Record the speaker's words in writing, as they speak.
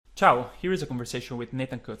Ciao, here is a conversation with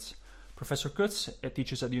Nathan Kutz. Professor Kutz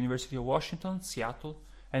teaches at the University of Washington, Seattle,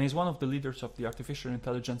 and is one of the leaders of the Artificial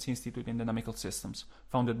Intelligence Institute in Dynamical Systems,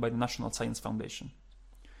 founded by the National Science Foundation.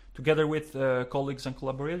 Together with colleagues and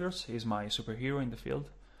collaborators, he is my superhero in the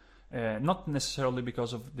field, not necessarily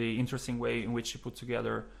because of the interesting way in which he put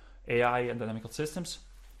together AI and dynamical systems,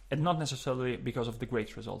 and not necessarily because of the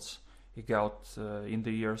great results he got in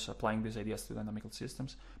the years applying these ideas to dynamical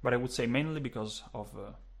systems, but I would say mainly because of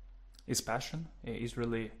his passion. Is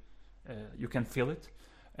really, you can feel it,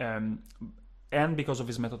 and because of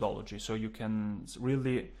his methodology. So you can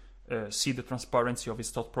really see the transparency of his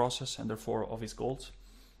thought process and therefore of his goals.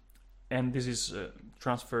 And this is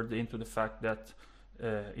transferred into the fact that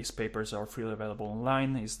his papers are freely available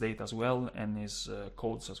online, his data as well, and his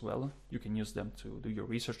codes as well. You can use them to do your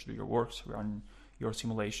research, do your works, run your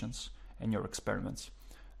simulations and your experiments.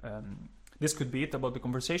 This could be it about the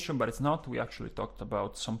conversation, but it's not. We actually talked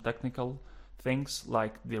about some technical things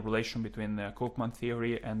like the relation between the Kopman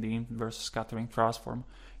theory and the inverse scattering transform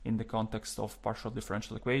in the context of partial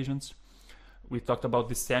differential equations. We talked about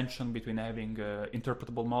this tension between having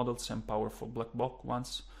interpretable models and powerful black box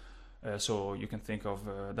ones. So you can think of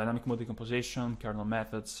dynamic mode decomposition, kernel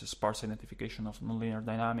methods, sparse identification of nonlinear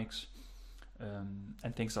dynamics,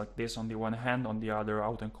 and things like this on the one hand. On the other,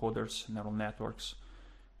 autoencoders, neural networks,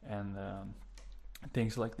 and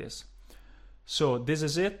things like this. So this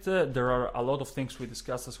is it. There are a lot of things we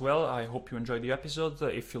discussed as well. I hope you enjoyed the episode.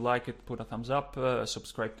 If you like it, put a thumbs up,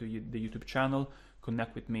 subscribe to the YouTube channel,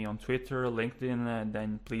 connect with me on Twitter, LinkedIn, and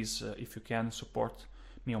then please, if you can, support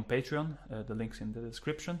me on Patreon. The link's in the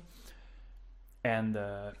description. And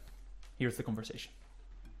here's the conversation.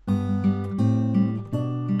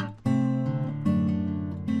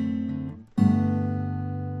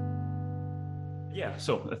 Yeah,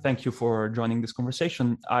 so thank you for joining this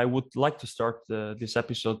conversation. I would like to start this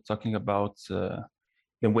episode talking about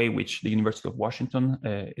the way in which the University of Washington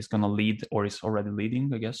is going to lead, or is already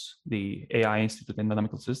leading, I guess, the AI Institute in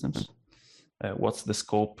Dynamical Systems. What's the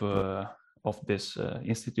scope of this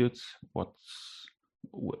institute?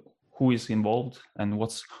 Who is involved, and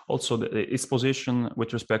what's also its position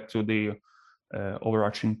with respect to the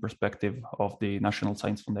overarching perspective of the National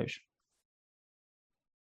Science Foundation?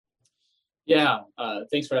 Yeah,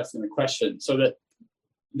 thanks for asking the question. So that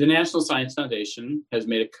the National Science Foundation has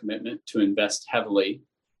made a commitment to invest heavily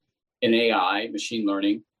in AI, machine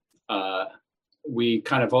learning. We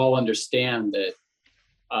kind of all understand that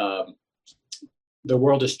the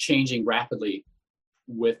world is changing rapidly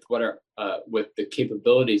with with the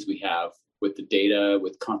capabilities we have, with the data,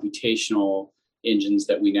 with computational engines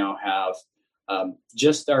that we now have.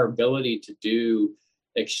 Just our ability to do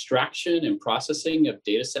extraction and processing of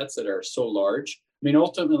data sets that are so large. I mean,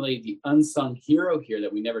 ultimately, the unsung hero here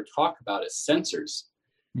that we never talk about is sensors.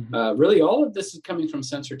 Mm-hmm. Really, all of this is coming from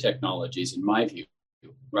sensor technologies, in my view,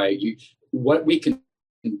 right? What we can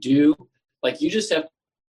do, like you just have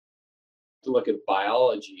to look at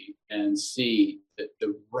biology and see that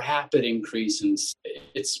the rapid increase in,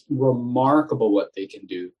 it's remarkable what they can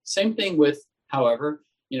do. Same thing with, however,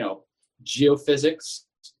 geophysics,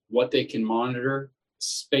 what they can monitor,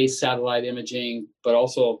 space satellite imaging, but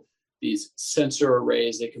also these sensor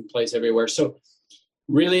arrays they can place everywhere. So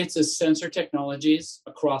really, it's the sensor technologies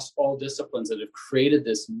across all disciplines that have created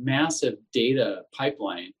this massive data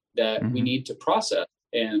pipeline that we need to process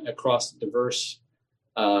and across diverse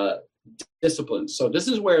disciplines. So this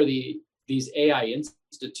is where these AI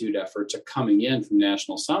Institute efforts are coming in from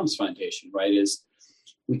National Science Foundation, right? Is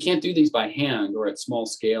we can't do these by hand or at small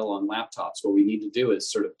scale on laptops. What we need to do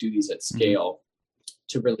is sort of do these at scale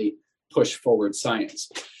to really push forward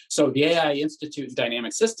science. So the AI Institute in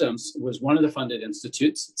Dynamic Systems was one of the funded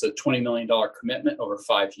institutes. It's a $20 million commitment over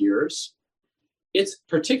 5 years. Its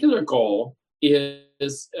particular goal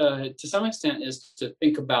is, to some extent, is to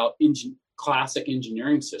think about classic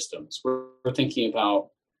engineering systems. We're thinking about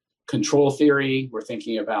control theory. We're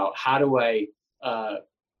thinking about how do I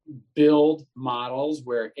build models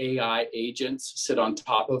where AI agents sit on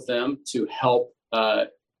top of them to help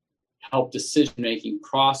decision-making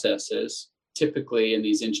processes, typically in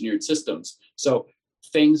these engineered systems. So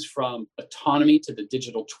things from autonomy to the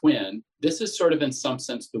digital twin, this is sort of in some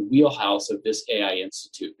sense the wheelhouse of this AI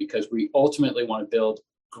Institute, because we ultimately want to build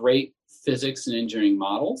great physics and engineering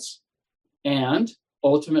models. And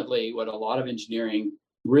ultimately, what a lot of engineering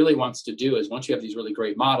really wants to do is once you have these really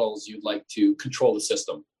great models, you'd like to control the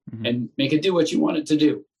system and make it do what you want it to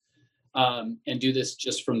do. And do this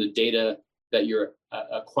just from the data that you're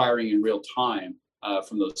acquiring in real time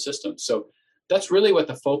from those systems. So that's really what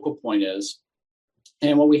the focal point is.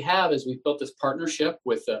 And what we have is we've built this partnership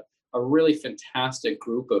with the a really fantastic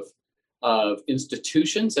group of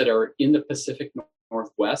institutions that are in the Pacific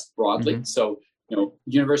Northwest broadly. Mm-hmm. So,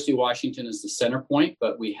 University of Washington is the center point,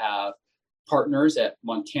 but we have partners at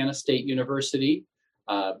Montana State University,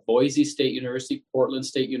 Boise State University, Portland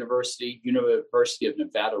State University, University of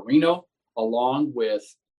Nevada, Reno, along with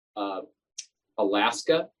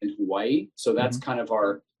Alaska and Hawaii. So that's kind of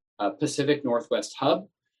our Pacific Northwest hub.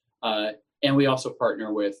 And we also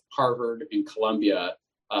partner with Harvard and Columbia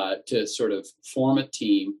to sort of form a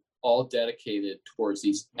team all dedicated towards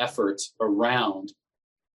these efforts around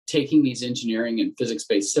taking these engineering and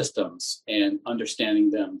physics-based systems and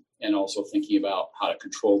understanding them, and also thinking about how to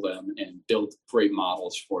control them and build great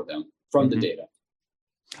models for them from the data.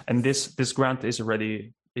 And this grant has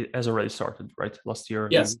already started, right? Last year.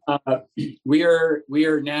 Yes, we are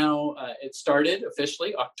now. It started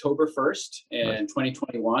officially October 1st in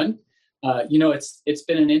 2021. It's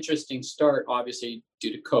been an interesting start, obviously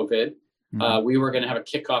due to COVID. We were going to have a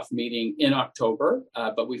kickoff meeting in October,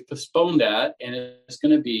 but we've postponed that, and it's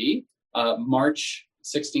going to be March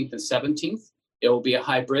 16th and 17th. It will be a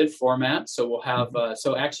hybrid format, so we'll have.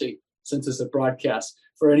 So actually, since it's a broadcast,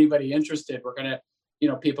 for anybody interested, we're going to,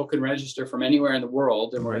 people can register from anywhere in the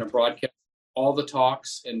world, and we're going to broadcast all the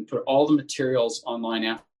talks and put all the materials online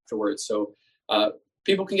afterwards. So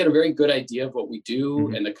people can get a very good idea of what we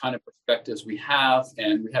do and the kind of perspectives we have,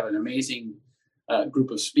 and we have an amazing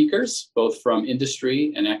group of speakers, both from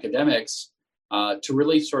industry and academics, to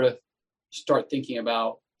really sort of start thinking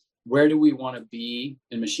about where do we want to be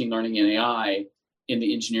in machine learning and AI in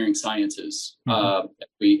the engineering sciences as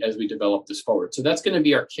we develop this forward. So that's going to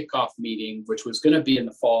be our kickoff meeting, which was going to be in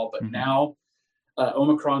the fall, but now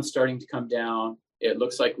Omicron's starting to come down. It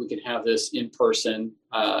looks like we can have this in person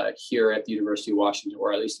here at the University of Washington,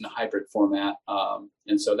 or at least in a hybrid format.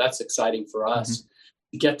 And so that's exciting for us.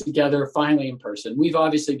 Get together finally in person. We've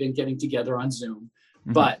obviously been getting together on Zoom,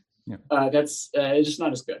 but that's it's just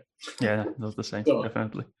not as good. Yeah, not the same. So,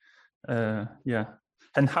 definitely.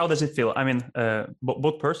 And how does it feel? I mean,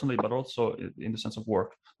 both personally, but also in the sense of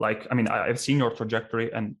work. Like, I mean, I've seen your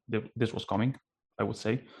trajectory, and this was coming, I would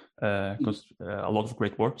say, because a lot of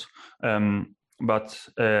great works. But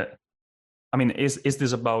I mean, is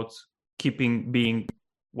this about keeping being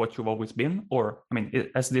what you've always been, or I mean,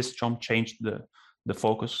 has this jump changed the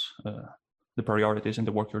focus, the priorities in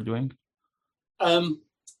the work you're doing?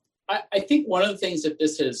 I think one of the things that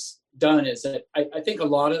this has done is that I think a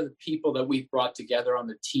lot of the people that we've brought together on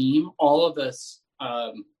the team, all of us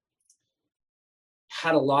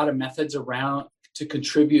had a lot of methods around to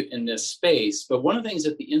contribute in this space. But one of the things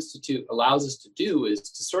that the Institute allows us to do is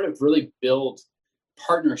to sort of really build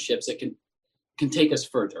partnerships that can take us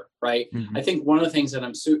further, right? I think one of the things that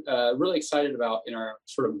I'm really excited about in our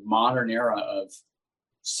sort of modern era of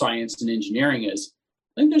science and engineering is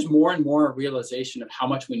I think there's more and more realization of how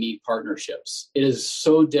much we need partnerships. It is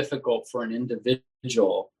so difficult for an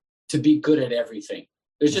individual to be good at everything.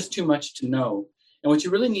 There's just too much to know. And what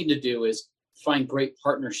you really need to do is find great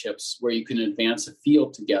partnerships where you can advance a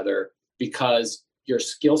field together, because your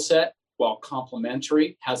skill set, while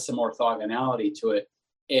complementary, has some orthogonality to it,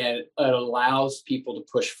 and it allows people to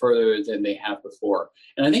push further than they have before.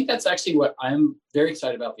 And I think that's actually what I'm very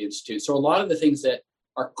excited about the Institute. So a lot of the things that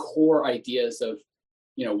are core ideas of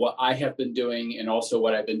what I have been doing, and also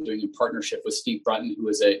what I've been doing in partnership with Steve Brunton, who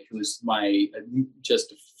is my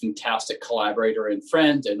just a fantastic collaborator and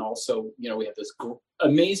friend. And also, we have this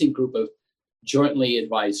amazing group of jointly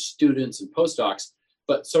advised students and postdocs,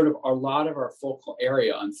 but sort of a lot of our focal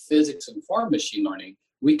area on physics and informed machine learning,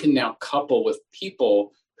 we can now couple with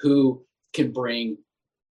people who can bring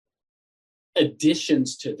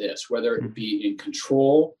additions to this, whether it be in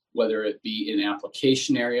control, whether it be in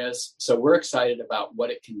application areas. So we're excited about what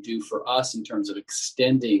it can do for us in terms of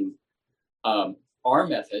extending our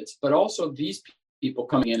methods, but also these people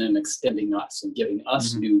coming in and extending us and giving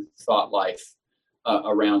us new thought life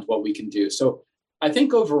around what we can do. So I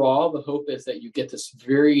think overall, the hope is that you get this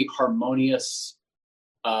very harmonious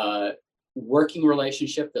working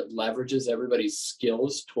relationship that leverages everybody's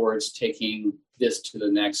skills towards taking this to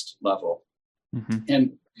the next level.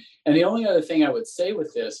 And the only other thing I would say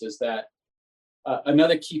with this is that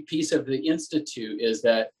another key piece of the Institute is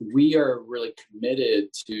that we are really committed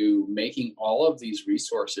to making all of these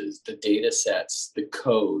resources, the data sets, the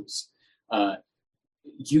codes,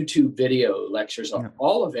 YouTube video lectures are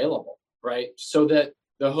all available, right? So that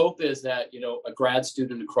the hope is that, a grad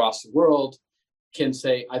student across the world can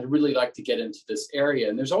say, I'd really like to get into this area.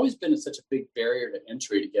 And there's always been such a big barrier to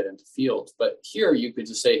entry to get into fields. But here you could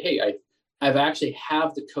just say, hey, I've actually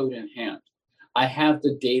have the code in hand. I have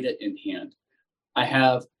the data in hand. I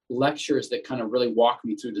have lectures that kind of really walk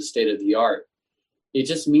me through the state of the art. It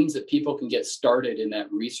just means that people can get started in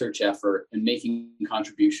that research effort and making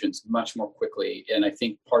contributions much more quickly. And I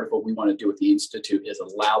think part of what we want to do with the Institute is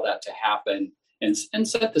allow that to happen and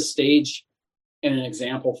set the stage and an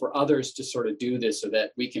example for others to sort of do this so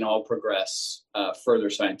that we can all progress further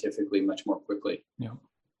scientifically much more quickly.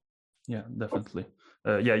 Yeah, definitely.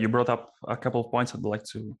 You brought up a couple of points I'd like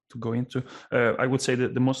to go into. I would say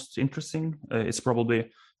that the most interesting is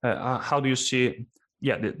probably how do you see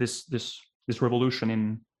this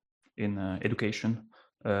revolution in education.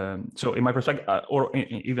 So in my perspective, or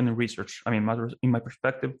even in research, I mean, in my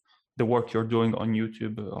perspective, the work you're doing on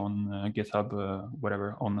YouTube, on GitHub,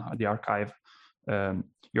 whatever, on the archive,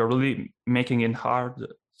 you're really making it hard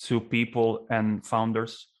to people and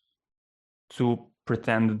founders to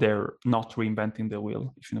pretend they're not reinventing the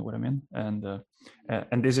wheel, if you know what I mean.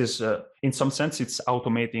 And this is, in some sense, it's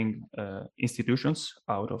automating institutions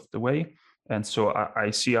out of the way. And so I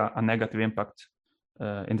see a negative impact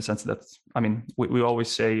in the sense that, I mean, we always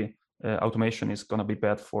say automation is going to be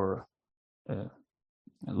bad for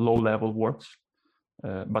low-level works,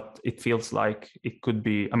 but it feels like it could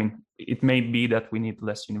be, I mean, it may be that we need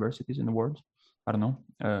less universities in the world. I don't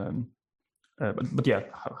know. But yeah,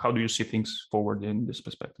 how do you see things forward in this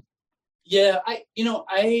perspective? Yeah, I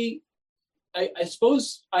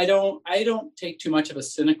suppose I don't take too much of a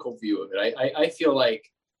cynical view of it. I feel like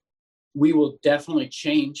we will definitely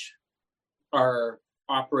change our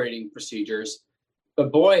operating procedures.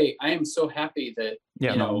 But boy, I am so happy that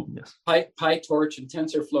PyTorch and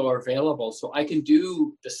TensorFlow are available, so I can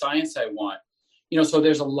do the science I want. So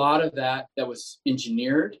there's a lot of that was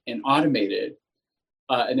engineered and automated,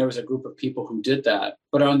 and there was a group of people who did that.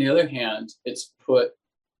 But on the other hand, it's put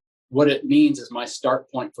what it means is my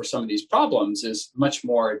start point for some of these problems is much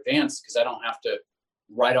more advanced because I don't have to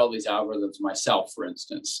write all these algorithms myself, for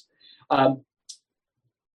instance.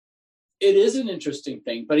 It is an interesting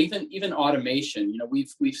thing, but even automation,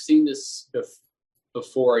 we've seen this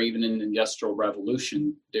before, even in the Industrial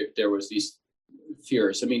Revolution, there was these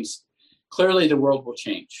fears. I mean, clearly the world will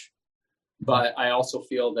change, but I also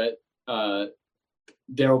feel that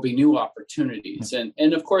there will be new opportunities.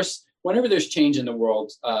 And of course, whenever there's change in the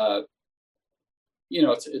world,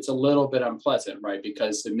 it's a little bit unpleasant, right?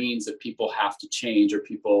 Because it means that people have to change, or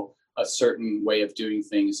a certain way of doing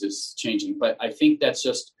things is changing. But I think that's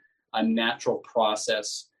just a natural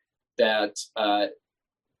process that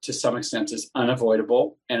to some extent is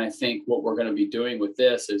unavoidable. And I think what we're going to be doing with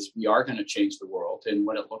this is we are going to change the world, and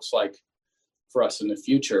what it looks like for us in the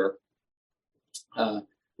future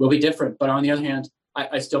will be different. But on the other hand,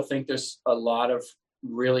 I still think there's a lot of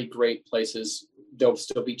really great places. There'll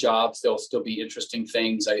still be jobs. There'll still be interesting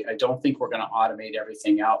things. I don't think we're going to automate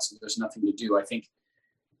everything out, so there's nothing to do. I think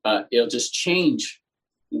it'll just change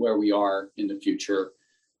where we are in the future.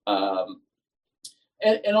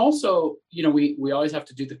 And also, we always have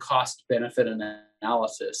to do the cost benefit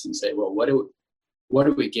analysis and say, well, what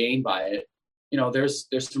do we gain by it? There's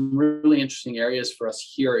some really interesting areas for us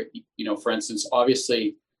here. For instance,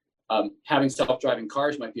 obviously, having self-driving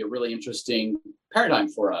cars might be a really interesting paradigm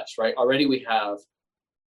for us, right? Already we have,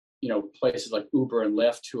 places like Uber and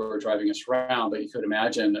Lyft who are driving us around, but you could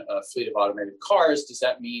imagine a fleet of automated cars. Does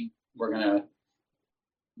that mean we're going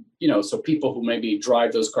to, so people who maybe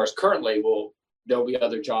drive those cars currently there'll be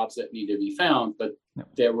other jobs that need to be found, but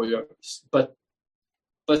there we are. But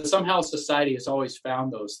somehow society has always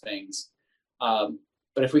found those things.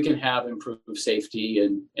 But if we can have improved safety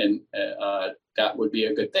and that would be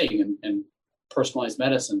a good thing. And personalized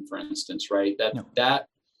medicine, for instance, right?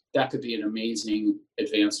 That could be an amazing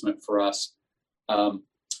advancement for us.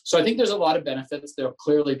 So I think there's a lot of benefits. There'll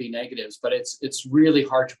clearly be negatives, but it's really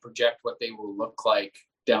hard to project what they will look like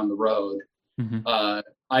down the road. Mm-hmm.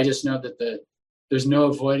 I just know that there's no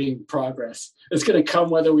avoiding progress. It's going to come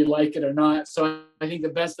whether we like it or not. So I think the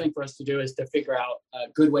best thing for us to do is to figure out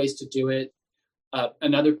good ways to do it.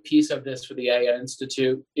 Another piece of this for the AI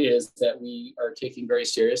Institute is that we are taking very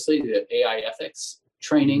seriously the AI ethics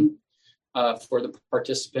training for the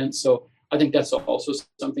participants. So I think that's also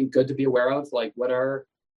something good to be aware of. Like, what are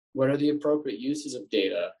the appropriate uses of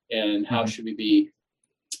data, and how should we be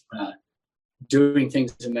doing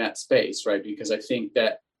things in that space, right? Because I think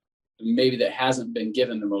that maybe that hasn't been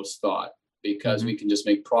given the most thought, because we can just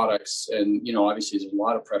make products, and obviously there's a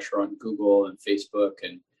lot of pressure on Google and Facebook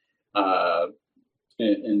and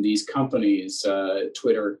these companies,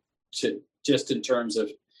 Twitter, just in terms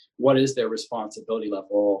of what is their responsibility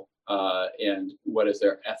level and what is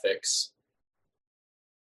their ethics.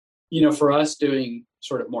 For us doing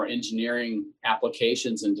sort of more engineering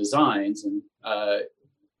applications and designs, and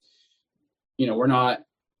we're not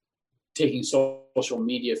taking social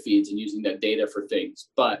media feeds and using that data for things.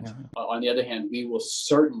 But on the other hand, we will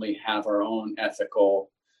certainly have our own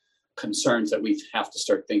ethical concerns that we have to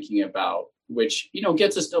start thinking about, which,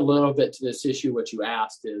 gets us a little bit to this issue. What you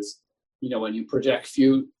asked is, when you project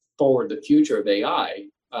forward the future of AI,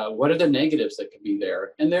 what are the negatives that could be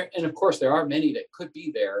there? And of course, there are many that could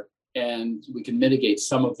be there, and we can mitigate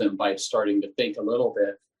some of them by starting to think a little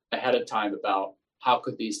bit ahead of time about how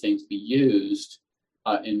could these things be used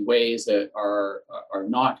in ways that are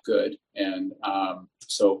not good. And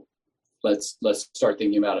so let's start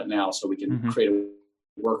thinking about it now, so we can create a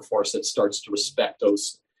workforce that starts to respect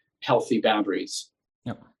those healthy boundaries.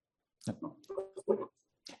 Yep.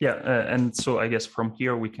 Yeah, and so I guess from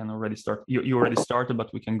here we can already start. You already started,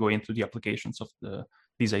 but we can go into the applications of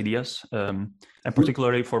these ideas. And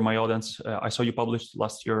particularly for my audience, I saw you published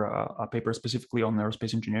last year a paper specifically on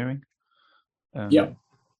aerospace engineering.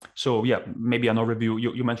 So maybe an overview.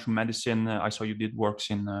 You mentioned medicine. I saw you did works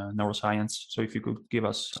in neuroscience. So if you could give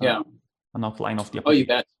us an outline of the application. Oh, you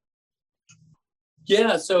bet.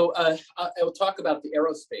 Yeah, so I will talk about the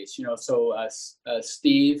aerospace.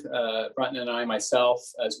 Steve Broughton and I, myself,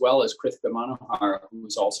 as well as Krithika Manohar, who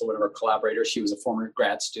was also one of our collaborators. She was a former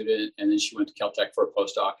grad student, and then she went to Caltech for a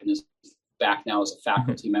postdoc and is back now as a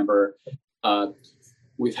faculty member.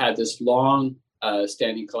 We've had this long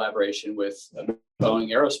standing collaboration with Boeing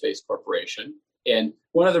Aerospace Corporation. And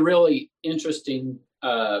one of the really interesting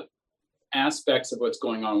aspects of what's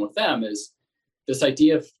going on with them is this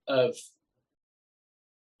idea of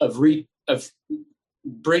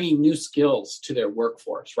bringing new skills to their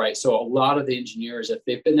workforce, right? So a lot of the engineers, if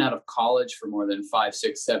they've been out of college for more than 5,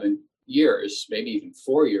 6, 7 years, maybe even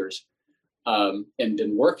 4 years, and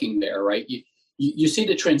been working there, right? You see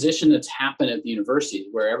the transition that's happened at the university,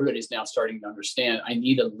 where everybody's now starting to understand, I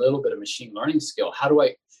need a little bit of machine learning skill.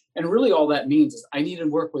 And really all that means is I need to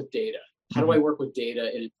work with data. How do I work with data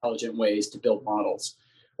in intelligent ways to build models,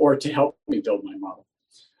 or to help me build my model?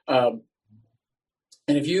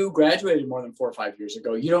 And if you graduated more than 4 or 5 years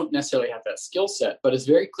ago, you don't necessarily have that skill set, but it's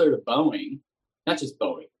very clear to Boeing, not just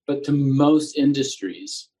Boeing, but to most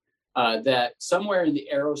industries, that somewhere in the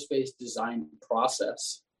aerospace design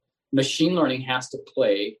process, machine learning has to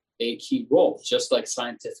play a key role, just like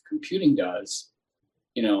scientific computing does,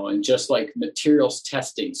 and just like materials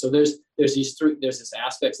testing. So there's this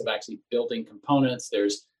aspects of actually building components,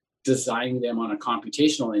 there's designing them on a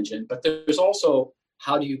computational engine, but there's also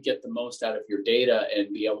how do you get the most out of your data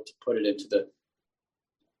and be able to put it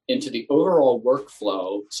into the overall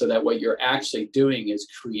workflow, so that what you're actually doing is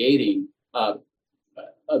creating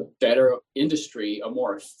a better industry, a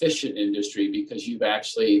more efficient industry, because you've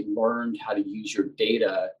actually learned how to use your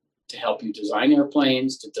data to help you design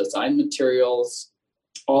airplanes, to design materials.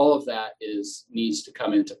 All of that needs to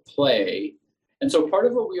come into play. And so part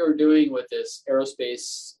of what we were doing with this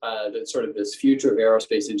aerospace, this future of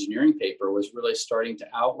aerospace engineering paper, was really starting to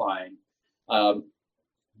outline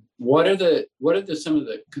what are some of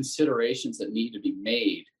the considerations that need to be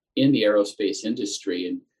made in the aerospace industry.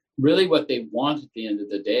 And really what they want at the end of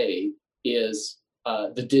the day is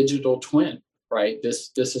the digital twin, right?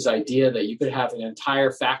 This is idea that you could have an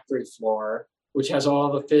entire factory floor, which has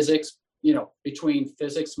all the physics, between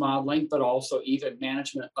physics modeling, but also even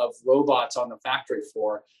management of robots on the factory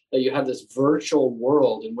floor, that you have this virtual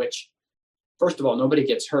world in which, first of all, nobody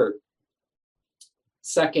gets hurt.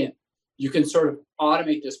 Second, you can sort of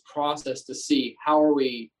automate this process to see how are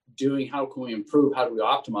we doing, how can we improve, how do we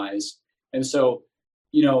optimize? And so,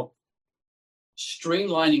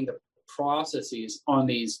 streamlining the processes on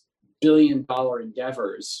these billion-dollar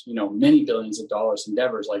endeavors, many billions of dollars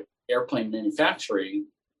endeavors like airplane manufacturing,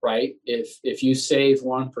 right? If you save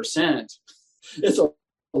 1%, it's a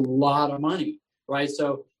lot of money, right?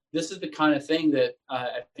 So this is the kind of thing that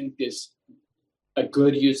I think is a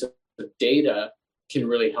good use of data can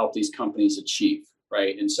really help these companies achieve,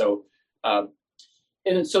 right? And so the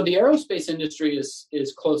aerospace industry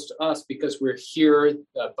is close to us because we're here.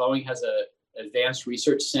 Boeing has an advanced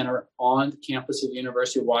research center on the campus of the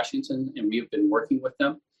University of Washington, and we've been working with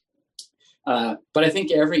them. But I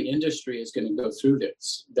think every industry is going to go through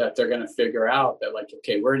this, that they're going to figure out that, like,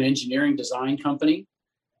 okay, we're an engineering design company,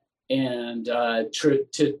 and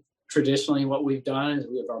traditionally what we've done is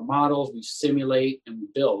we have our models, we simulate and we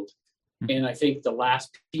build. And I think the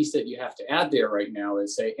last piece that you have to add there right now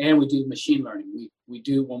is say, and we do machine learning. We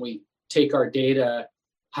do, when we take our data,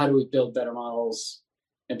 how do we build better models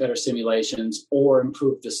and better simulations, or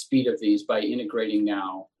improve the speed of these by integrating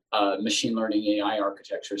now machine learning AI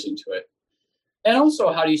architectures into it. And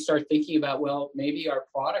also, how do you start thinking about, well, maybe our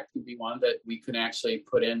product could be one that we can actually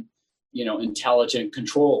put in intelligent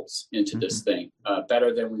controls into this thing,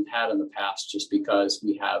 better than we've had in the past, just because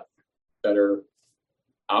we have better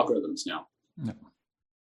algorithms now.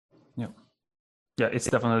 Yeah, it's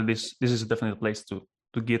definitely this is definitely a place to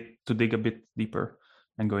dig a bit deeper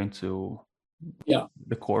and go into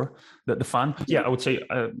the core, the fun. I would say,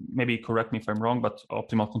 maybe correct me if I'm wrong, but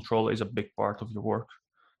optimal control is a big part of your work.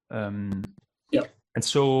 And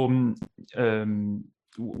so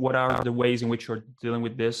what are the ways in which you're dealing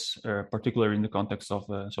with this, particularly in the context of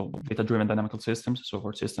data-driven dynamical systems, so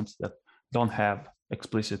for systems that don't have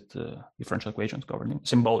explicit differential equations governing,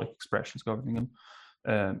 symbolic expressions governing them,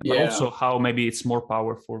 but also how maybe it's more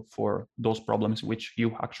powerful for those problems which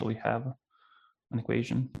you actually have an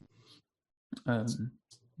equation. I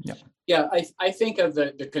think of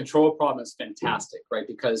the control problem as fantastic, right?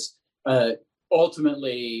 Because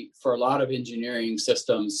ultimately, for a lot of engineering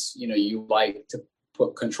systems, you like to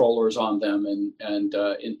put controllers on them, and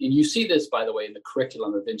you see this, by the way, in the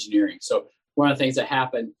curriculum of engineering. So one of the things that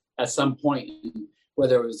happened at some point,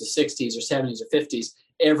 whether it was the 60s or 70s or 50s,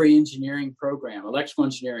 every engineering program, electrical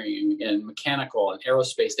engineering and mechanical and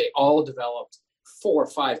aerospace, they all developed 4 or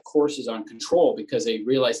 5 courses on control because they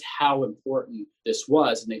realized how important this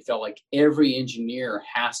was, and they felt like every engineer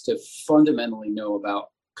has to fundamentally know about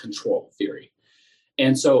control theory.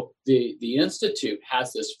 And so the Institute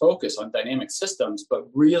has this focus on dynamic systems, but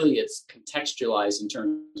really it's contextualized in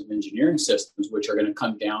terms of engineering systems, which are going to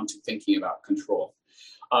come down to thinking about control.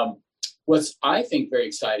 What's, I think, very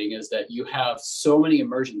exciting is that you have so many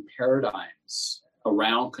emerging paradigms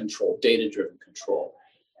around control, data-driven control.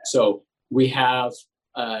 So we have,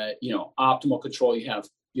 optimal control. You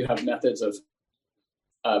have methods of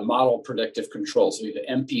model predictive control. So you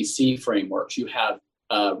have MPC frameworks. You have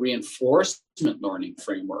reinforcement learning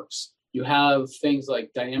frameworks. You have things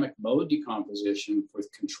like dynamic mode decomposition with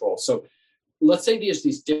control. So let's say there's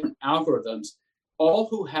these different algorithms, all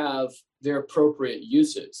who have their appropriate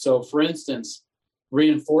uses. So for instance,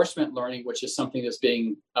 reinforcement learning, which is something that's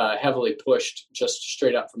being heavily pushed just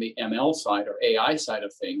straight up from the ML side or AI side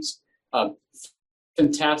of things,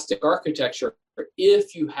 fantastic architecture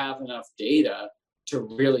if you have enough data to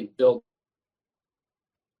really build.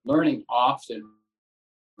 Learning often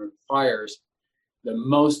requires the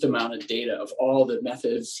most amount of data of all the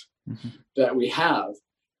methods that we have.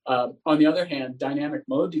 On the other hand, dynamic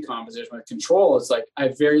mode decomposition with control is like, I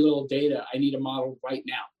have very little data. I need a model right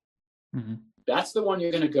now. That's the one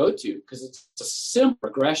you're going to go to because it's a simple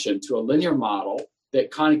regression to a linear model that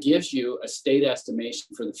kind of gives you a state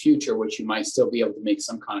estimation for the future, which you might still be able to make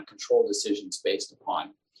some kind of control decisions based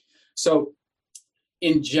upon. So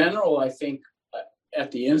in general, I think at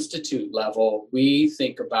the Institute level, we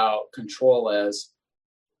think about control as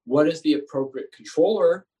what is the appropriate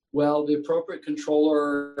controller? Well, the appropriate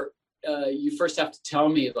controller, you first have to tell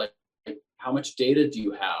me like how much data do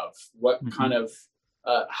you have? What kind of,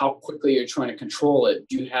 how quickly you're trying to control it?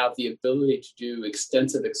 Do you have the ability to do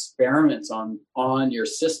extensive experiments on your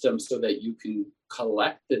system so that you can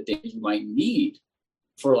collect the data you might need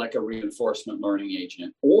for like a reinforcement learning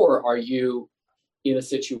agent? Or are you in a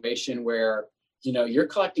situation where, you're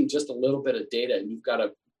collecting just a little bit of data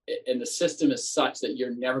and the system is such that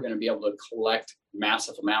you're never going to be able to collect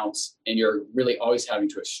massive amounts and you're really always having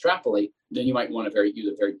to extrapolate, then you might want to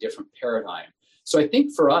use a very different paradigm. So I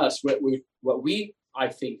think for us, what we I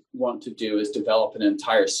think want to do is develop an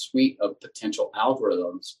entire suite of potential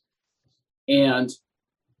algorithms and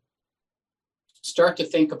start to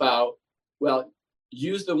think about, well,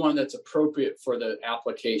 use the one that's appropriate for the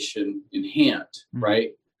application in hand,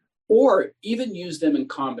 right? Or even use them in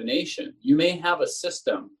combination. You may have a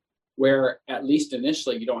system where at least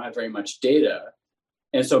initially you don't have very much data.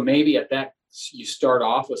 And so maybe at that, you start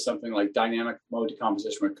off with something like dynamic mode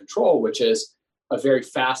decomposition with control, which is a very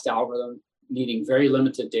fast algorithm needing very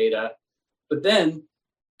limited data. But then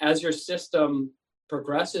as your system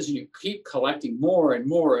progresses and you keep collecting more and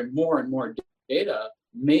more and more and more data,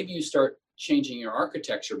 maybe you start changing your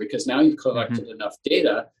architecture because now you've collected enough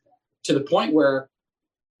data to the point where,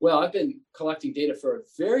 well, I've been collecting data for a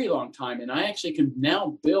very long time, and I actually can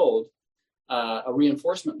now build a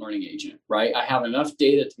reinforcement learning agent, right? I have enough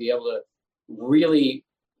data to be able to really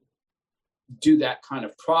do that kind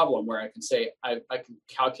of problem where I can say, I can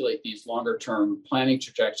calculate these longer term planning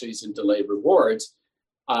trajectories and delayed rewards.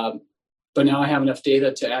 But now I have enough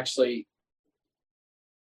data to actually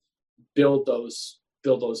build those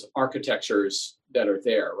architectures that are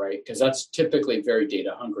there, right? Because that's typically very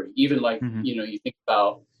data hungry. Even like, you think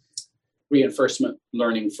about reinforcement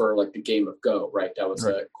learning for like the game of Go, right? That was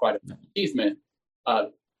quite an achievement.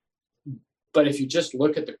 But if you just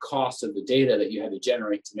look at the cost of the data that you had to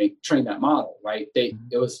generate to train that model, right? It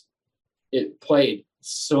was it played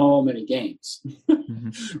so many games,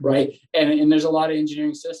 right? And there's a lot of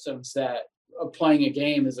engineering systems that playing a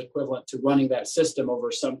game is equivalent to running that system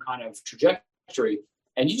over some kind of trajectory,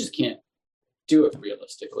 and you just can't do it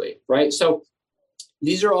realistically, right? So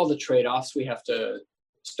these are all the trade-offs we have to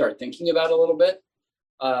start thinking about a little bit.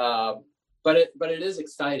 But it is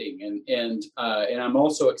exciting, and I'm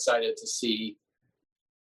also excited to see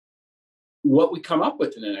what we come up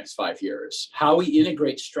with in the next 5 years, how we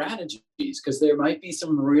integrate strategies, because there might be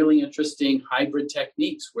some really interesting hybrid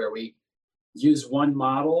techniques where we use one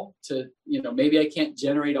model to, maybe I can't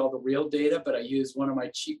generate all the real data, but I use one of my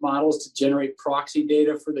cheap models to generate proxy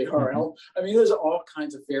data for the RL. I mean, there's all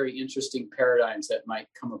kinds of very interesting paradigms that might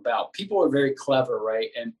come about. People are very clever, right?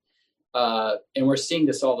 And we're seeing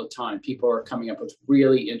this all the time. People are coming up with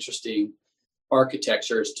really interesting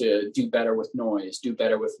architectures to do better with noise, do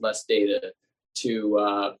better with less data,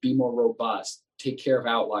 to be more robust, take care of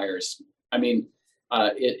outliers. I mean,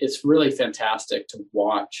 it's really fantastic to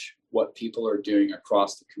watch what people are doing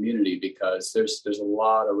across the community, because there's a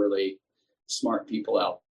lot of really smart people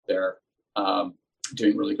out there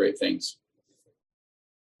doing really great things.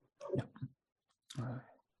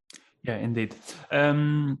 Yeah, indeed.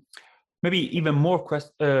 Maybe even more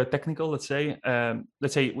technical, let's say.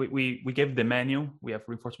 We gave the menu. We have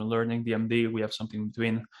reinforcement learning, DMD. We have something in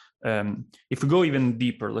between. If we go even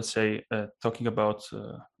deeper, let's say, talking about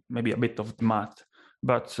maybe a bit of the math,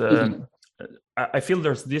 but I feel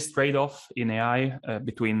there's this trade-off in AI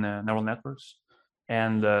between neural networks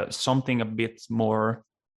and something a bit more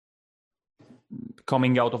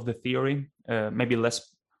coming out of the theory, maybe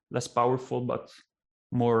less powerful, but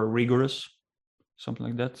more rigorous. Something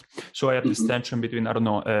like that. So I have this tension between, I don't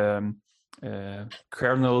know,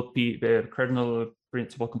 kernel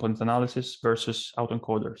principal component analysis versus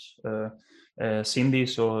autoencoders, SIMD,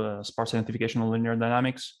 so sparse identification of linear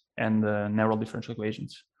dynamics, and neural differential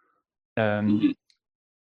equations. Do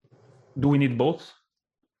we need both?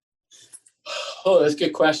 Oh, that's a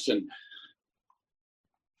good question.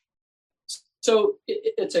 So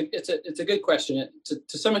it's a good question.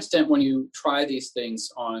 To some extent, when you try these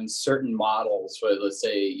things on certain models, let's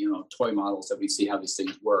say toy models, that we see how these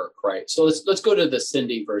things work, right? So let's go to the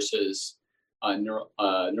SIMD versus neural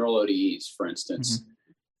ODEs, for instance.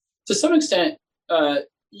 To some extent,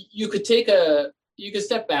 you could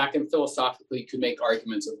step back and philosophically could make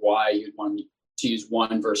arguments of why you'd want to use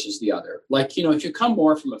one versus the other. Like, if you come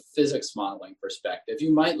more from a physics modeling perspective,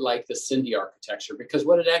 you might like the SIMD architecture, because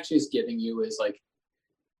what it actually is giving you is like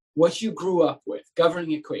what you grew up with,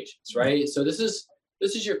 governing equations, right? So this is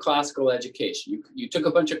your classical education. You took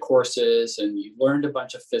a bunch of courses and you learned a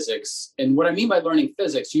bunch of physics. And what I mean by learning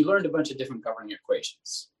physics, you learned a bunch of different governing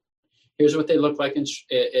equations. Here's what they look like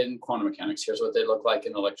in quantum mechanics. Here's what they look like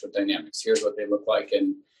in electrodynamics. Here's what they look like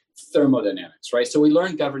in thermodynamics, right? So we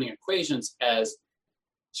learn governing equations as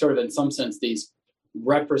sort of, in some sense, these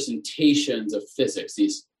representations of physics,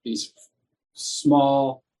 these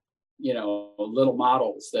small, little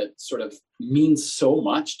models that sort of mean so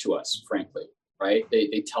much to us, frankly, right?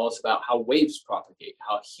 They tell us about how waves propagate,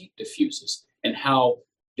 how heat diffuses, and how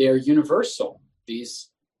they're universal.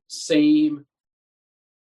 These same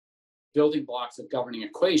building blocks of governing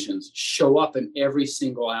equations show up in every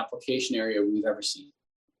single application area we've ever seen.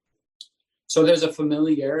 So there's a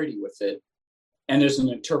familiarity with it, and there's an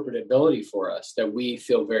interpretability for us that we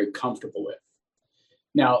feel very comfortable with.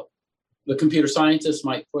 Now, the computer scientists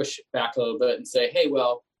might push back a little bit and say, hey,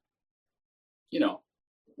 well,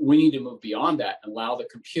 we need to move beyond that and allow the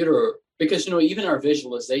computer, because, even our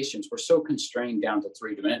visualizations, we're so constrained down to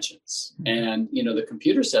 3 dimensions. And, the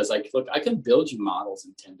computer says, like, look, I can build you models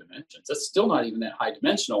in 10 dimensions. That's still not even that high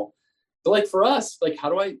dimensional. But like for us, like, how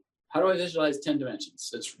do I visualize 10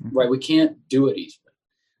 dimensions? It's right. We can't do it easily.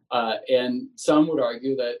 And some would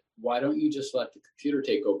argue that why don't you just let the computer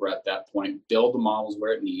take over at that point, build the models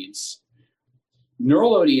where it needs.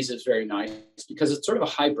 Neural ODEs is very nice because it's sort of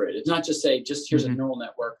a hybrid. It's not just here's a neural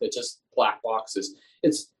network that just black boxes.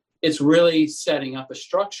 It's really setting up a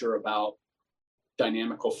structure about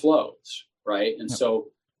dynamical flows, right? And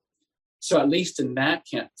so at least in that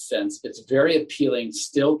sense, it's very appealing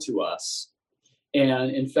still to us.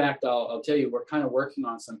 And in fact, I'll tell you, we're kind of working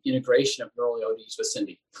on some integration of neural ODEs with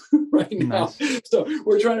SIMD right now. So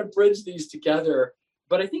we're trying to bridge these together.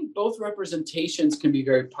 But I think both representations can be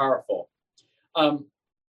very powerful.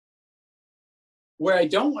 Where I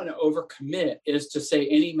don't want to overcommit is to say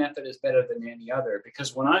any method is better than any other,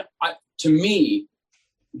 because when to me,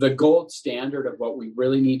 the gold standard of what we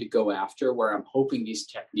really need to go after, where I'm hoping these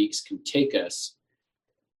techniques can take us,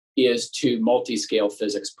 is to multi-scale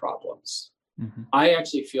physics problems. I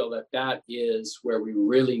actually feel that that is where we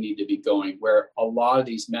really need to be going, where a lot of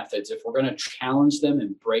these methods, if we're going to challenge them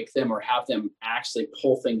and break them or have them actually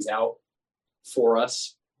pull things out for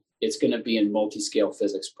us, it's going to be in multi-scale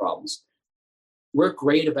physics problems. We're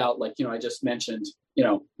great about, like, I just mentioned,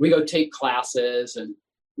 we go take classes and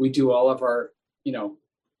we do all of our,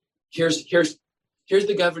 here's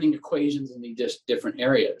the governing equations in these different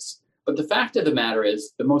areas. But the fact of the matter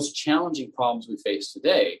is, the most challenging problems we face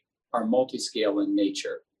today are multi-scale in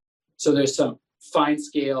nature. So there's some fine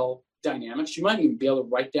scale dynamics. You might even be able to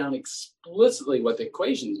write down explicitly what the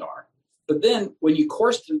equations are. But then when you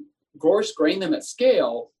coarse grain them at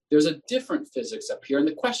scale, there's a different physics up here. And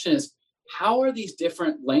the question is, how are these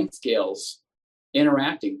different length scales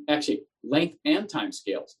interacting? Actually, length and time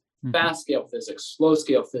scales, fast scale physics, slow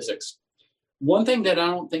scale physics. One thing that I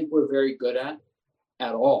don't think we're very good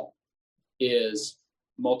at all is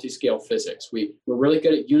multi-scale physics. We're really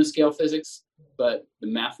good at uniscale physics, but the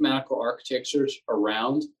mathematical architectures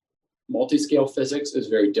around multi-scale physics is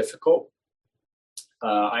very difficult.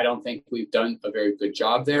 I don't think we've done a very good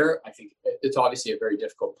job there. I think it's obviously a very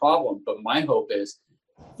difficult problem, but my hope is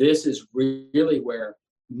this is really where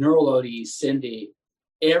neural ODE, Cindy,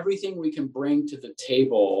 everything we can bring to the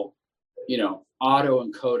table,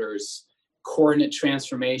 autoencoders, coordinate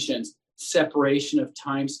transformations, separation of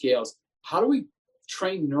timescales. How do we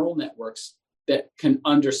train neural networks that can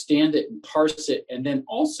understand it and parse it, and then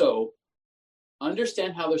also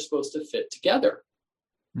understand how they're supposed to fit together?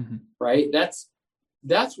 Right? That's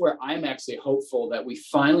where I'm actually hopeful that we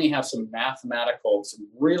finally have some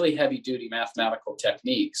really heavy-duty mathematical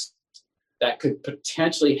techniques that could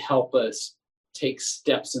potentially help us take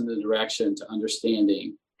steps in the direction to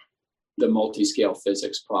understanding the multi-scale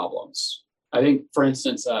physics problems. I think, for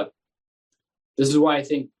instance, this is why I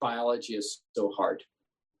think biology is so hard.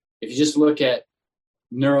 If you just look at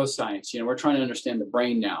neuroscience, we're trying to understand the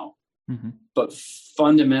brain now, but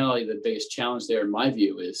fundamentally the biggest challenge there, in my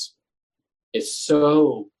view, is it's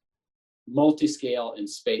so multi-scale in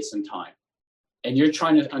space and time. And you're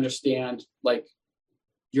trying to understand, like,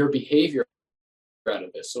 your behavior out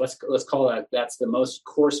of this. So let's call that's the most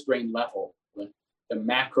coarse-grained level, the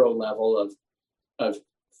macro level of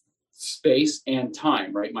space and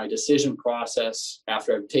time, right? My decision process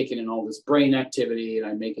after I've taken in all this brain activity and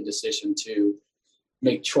I make a decision to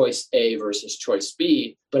make choice A versus choice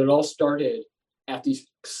B. But it all started at these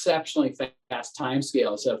exceptionally fast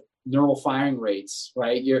timescales of neural firing rates,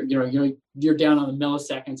 right? You're down on the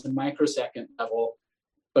milliseconds and microsecond level,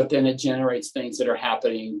 but then it generates things that are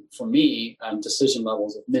happening for me, decision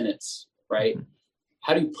levels of minutes, right?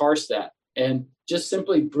 How do you parse that? And just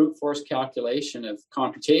simply brute force calculation of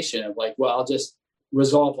computation of like, well, I'll just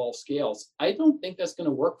resolve all scales. I don't think that's going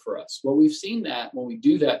to work for us. Well, we've seen that when we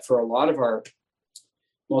do that for a lot of our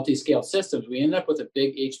multi-scale systems, we end up with a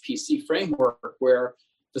big HPC framework where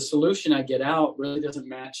the solution I get out really doesn't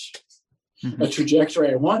match a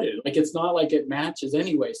trajectory I wanted. Like, it's not like it matches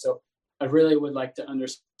anyway. So I really would like to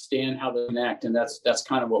understand how they connect. And that's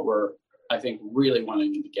kind of what we're, I think, really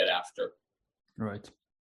wanting to get after. Right.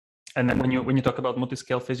 And then when you talk about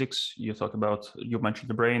multi-scale physics, you mentioned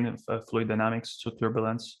the brain, fluid dynamics, so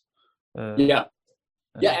turbulence. Actually,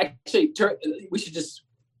 we should just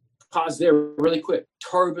pause there really quick.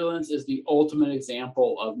 Turbulence is the ultimate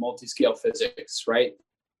example of multi-scale physics, right?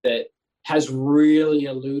 That has really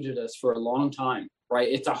eluded us for a long time, right?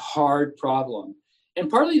 It's a hard problem. And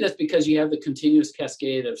partly that's because you have the continuous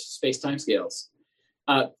cascade of space-time scales.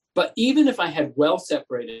 But even if I had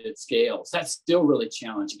well-separated scales, that's still really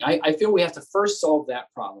challenging. I feel we have to first solve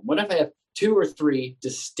that problem. What if I have 2 or 3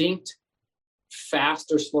 distinct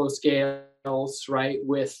fast or slow scales, right,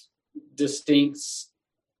 with 2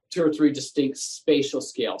 or 3 distinct spatial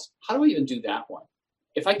scales? How do we even do that one?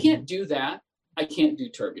 If I can't do that, I can't do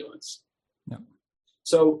turbulence. Yeah.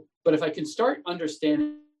 So, but if I can start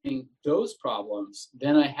understanding those problems,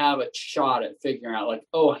 then I have a shot at figuring out, like,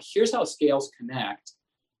 oh, here's how scales connect.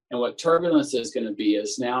 And what turbulence is going to be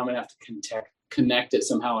is now I'm going to have to connect it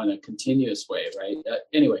somehow in a continuous way, right?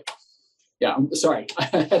 Anyway, yeah, I'm sorry.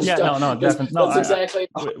 Definitely. That's exactly.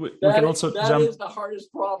 We can also jump. That is the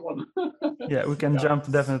hardest problem. Yeah, we can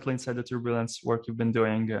jump definitely inside the turbulence work you've been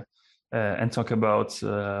doing and talk about.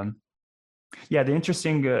 The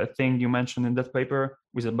interesting thing you mentioned in that paper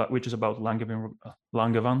which is about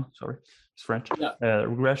Langevin. Sorry, it's French. Yeah.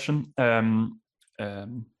 Regression.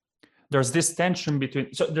 There's this tension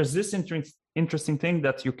between. So there's this interesting thing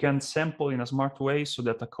that you can sample in a smart way so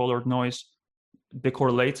that the colored noise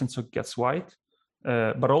decorrelates and so it gets white.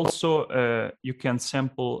 But also you can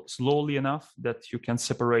sample slowly enough that you can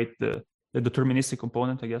separate the deterministic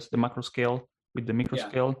component, I guess, the macro scale with the micro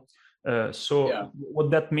scale. So what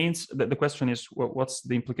that means, the question is, what's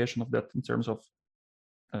the implication of that in terms of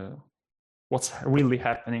what's really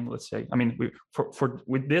happening, let's say? I mean,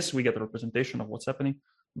 with this, we get a representation of what's happening,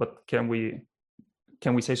 but can we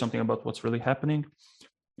say something about what's really happening?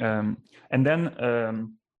 And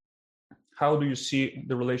then how do you see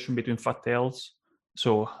the relation between fat tails,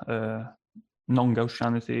 so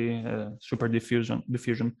non-Gaussianity, super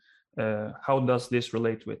diffusion? How does this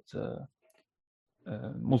relate with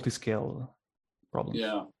multi-scale problems?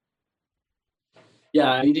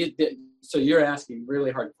 Yeah. I mean, so you're asking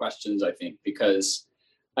really hard questions, I think, because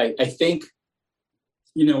I think,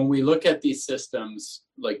 when we look at these systems,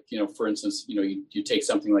 like, for instance, you take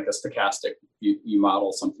something like a stochastic, you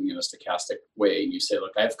model something in a stochastic way, and you say,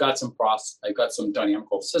 look, I've got some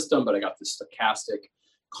dynamical system, but I got this stochastic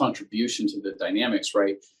contribution to the dynamics,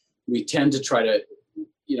 right? We tend to try to,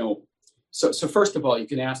 so first of all, you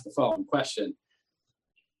can ask the following question.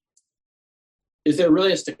 Is there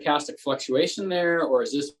really a stochastic fluctuation there, or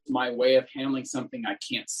is this my way of handling something I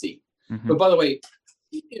can't see? Mm-hmm. But by the way,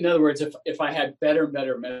 in other words, if I had better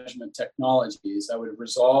measurement technologies, I would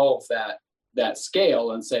resolve that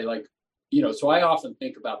scale and say, like, so I often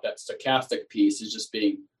think about that stochastic piece as just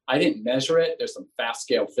being, I didn't measure it. There's some fast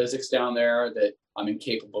scale physics down there that I'm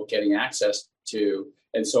incapable of getting access to.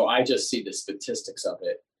 And so I just see the statistics of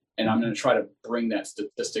it. And I'm going to try to bring that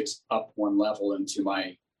statistics up one level into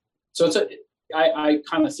so I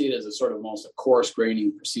kind of see it as a sort of almost a coarse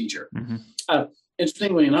graining procedure. Mm-hmm.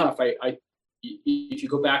 Interestingly enough, if you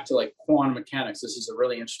go back to like quantum mechanics, this is a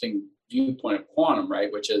really interesting viewpoint of quantum,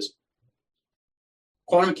 right? Which is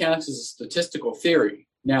quantum mechanics is a statistical theory.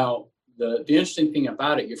 Now, the interesting thing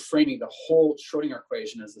about it, you're framing the whole Schrodinger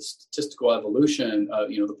equation as a statistical evolution of,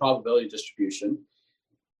 the probability distribution.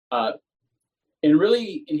 And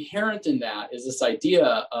really inherent in that is this idea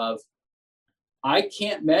of, I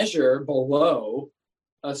can't measure below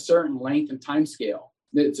a certain length and time scale.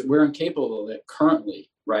 We're incapable of it currently,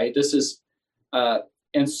 right? This is,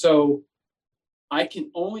 and so I can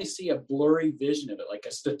only see a blurry vision of it, like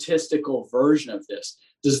a statistical version of this.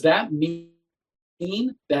 Does that mean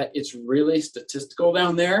that it's really statistical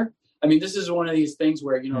down there? I mean, this is one of these things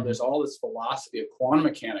where, there's all this philosophy of quantum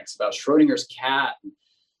mechanics about Schrodinger's cat.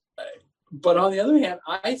 But on the other hand,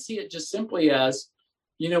 I see it just simply as,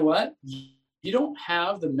 what? You don't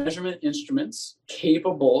have the measurement instruments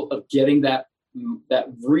capable of getting that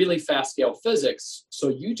really fast scale physics. So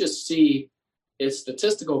you just see its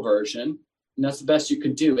statistical version, and that's the best you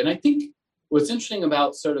can do. And I think what's interesting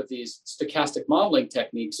about sort of these stochastic modeling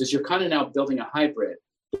techniques is you're kind of now building a hybrid.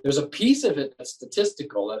 There's a piece of it that's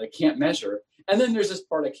statistical that I can't measure, and then there's this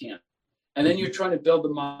part I can. And then you're trying to build the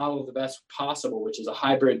model the best possible, which is a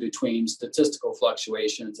hybrid between statistical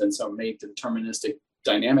fluctuations and some made deterministic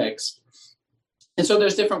dynamics. And so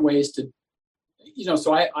there's different ways to,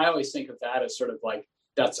 so I always think of that as sort of like,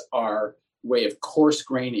 that's our way of coarse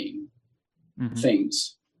graining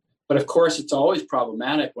things. But of course, it's always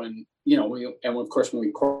problematic when, of course, when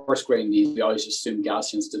we coarse grain these, we always assume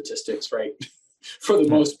Gaussian statistics, right? For the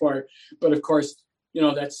most part. But of course,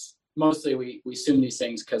 that's mostly we assume these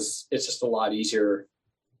things because it's just a lot easier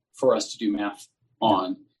for us to do math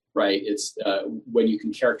on. Right? It's when you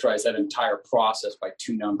can characterize that entire process by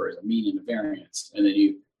two numbers, a mean and a variance, and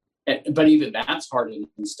then but even that's hard in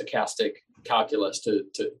stochastic calculus to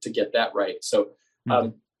get that right. So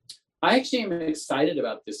I actually am excited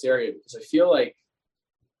about this area because I feel like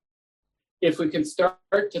if we can start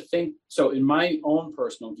to think, so in my own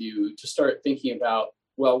personal view, to start thinking about,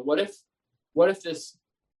 well, what if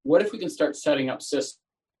we can start setting up systems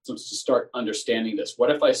to start understanding this? What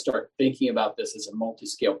if I start thinking about this as a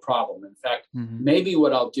multi-scale problem? In fact, maybe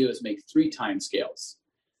what I'll do is make 3 time scales.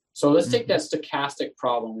 So let's take that stochastic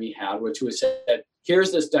problem we had, which was said,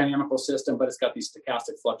 here's this dynamical system, but it's got these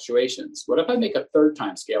stochastic fluctuations. What if I make a 3rd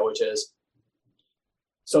time scale, which is,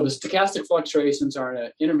 so the stochastic fluctuations are in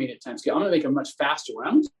an intermediate time scale. I'm going to make a much faster one.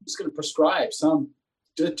 I'm just going to prescribe some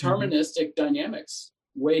deterministic dynamics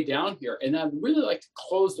way down here. And I'd really like to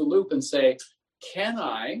close the loop and say, can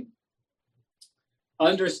I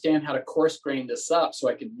understand how to coarse grain this up so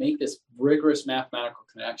I can make this rigorous mathematical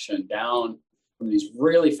connection down from these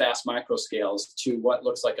really fast microscales to what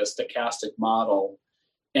looks like a stochastic model?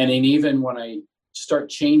 And then even when I start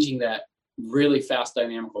changing that really fast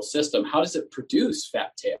dynamical system, how does it produce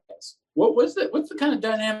fat tails? What's the kind of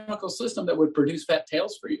dynamical system that would produce fat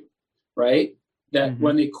tails for you, right? That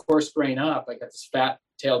when they coarse grain up, I got this fat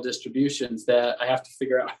tail distributions that I have to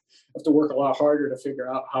figure out. I have to work a lot harder to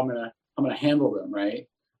figure out how I'm gonna handle them, right?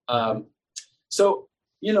 So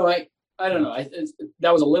I I don't know.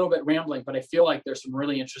 That was a little bit rambling, but I feel like there's some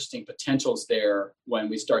really interesting potentials there when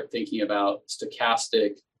we start thinking about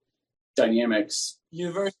stochastic dynamics.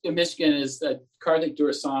 University of Michigan is Karthik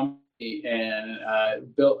Durasamy,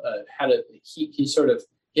 and built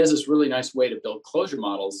he has this really nice way to build closure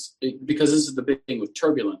models, because this is the big thing with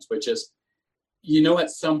turbulence, which is,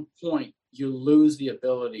 at some point you lose the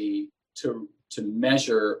ability to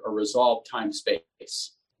measure or resolve time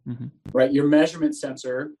space, right? Your measurement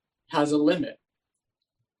sensor has a limit,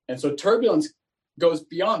 and so turbulence goes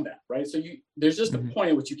beyond that, right? So there's just a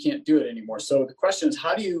point at which you can't do it anymore. So the question is,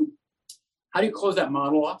 how do you close that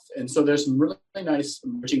model off? And so there's some really nice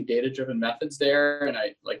emerging data-driven methods there, and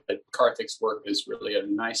I like that Karthik's work is really a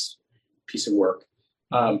nice piece of work.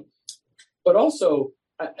 But also,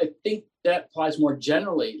 I think that applies more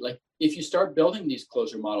generally. Like, if you start building these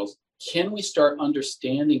closure models, can we start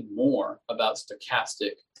understanding more about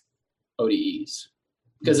stochastic ODEs?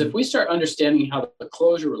 Because if we start understanding how the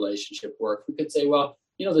closure relationship works, we could say, well,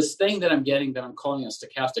 this thing that I'm getting that I'm calling a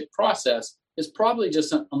stochastic process is probably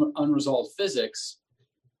just an unresolved physics,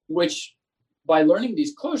 which by learning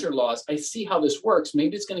these closure laws, I see how this works.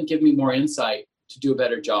 Maybe it's going to give me more insight to do a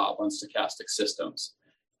better job on stochastic systems.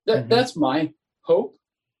 That's my hope,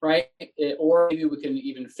 right? Or maybe we can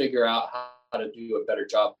even figure out how to do a better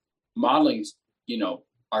job modeling,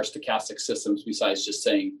 our stochastic systems, besides just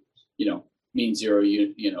saying, mean zero,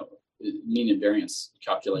 mean and variance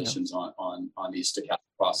calculations on these stochastic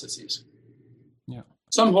processes. Yeah.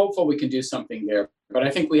 So I'm hopeful we can do something there, but I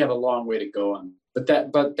think we have a long way to go on. But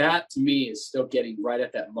that to me is still getting right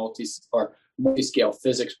at that multi-scale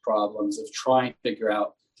physics problems of trying to figure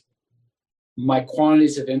out, my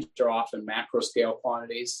quantities of interest are often macro scale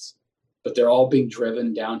quantities, but they're all being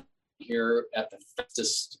driven down here at the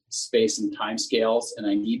fastest space and time scales, and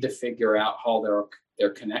I need to figure out how they're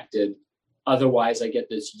connected. Otherwise, I get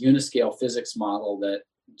this uniscale physics model that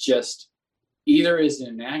just either is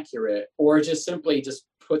inaccurate or just simply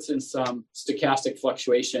puts in some stochastic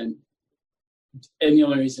fluctuation. And the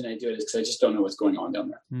only reason I do it is because I just don't know what's going on down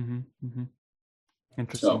there.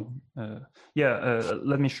 Interesting.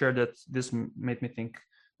 Let me share that this made me think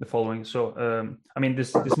the following. So,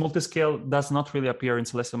 this multi-scale does not really appear in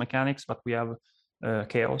celestial mechanics, but we have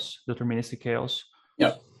chaos, deterministic chaos.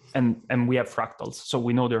 Yeah. And we have fractals. So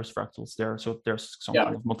we know there's fractals there. So there's some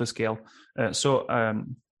kind of multi-scale.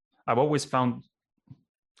 I've always found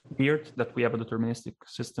weird that we have a deterministic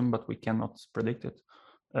system, but we cannot predict it.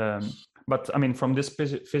 But from this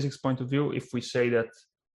physics point of view, if we say that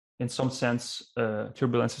in some sense,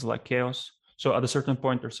 turbulence is like chaos. So at a certain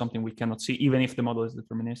point, there's something we cannot see, even if the model is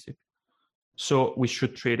deterministic. So we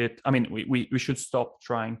should treat it. We should stop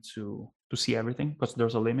trying to see everything, because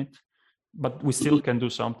there's a limit. But we still can do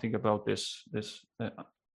something about this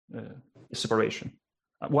separation.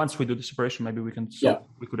 Once we do the separation, maybe we can.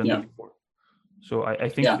 We couldn't do before. So I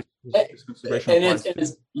think this consideration applies.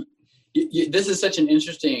 This is such an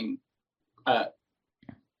interesting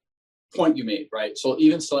point you made, right? So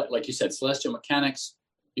even like you said, celestial mechanics,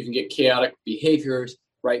 you can get chaotic behaviors,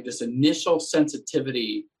 right? This initial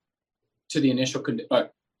sensitivity to the initial condition.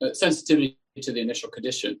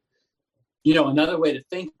 Another way to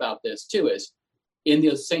think about this too is, in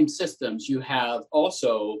those same systems, you have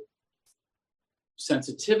also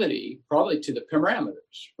sensitivity probably to the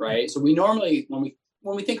parameters, right? So we normally, when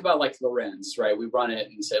we think about like Lorentz, right, we run it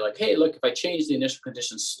and say like, hey, look, if I change the initial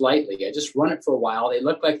conditions slightly, I just run it for a while, they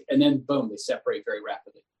look like, and then boom, they separate very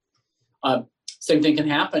rapidly. Same thing can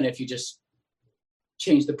happen if you just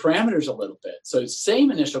change the parameters a little bit. So same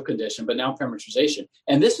initial condition, but now parameterization.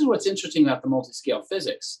 And this is what's interesting about the multi-scale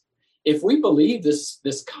physics. If we believe this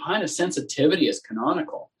kind of sensitivity is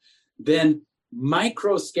canonical, then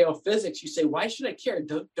micro scale physics, you say, why should I care?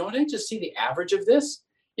 Don't I just see the average of this?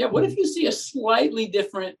 Yeah, what if you see a slightly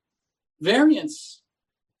different variance?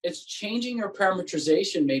 It's changing your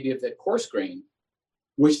parameterization maybe of the coarse grain,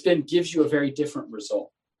 which then gives you a very different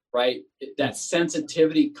result, right? That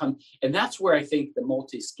sensitivity comes, and that's where I think the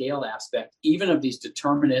multi-scale aspect, even of these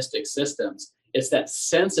deterministic systems, it's that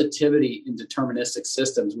sensitivity in deterministic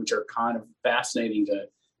systems, which are kind of fascinating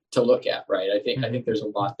to look at, right? I think there's a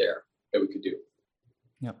lot there that we could do.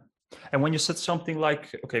 Yeah. And when you said something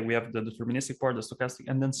like, okay, we have the deterministic part, the stochastic,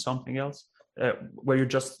 and then something else, where you're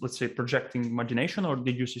just, let's say, projecting imagination, or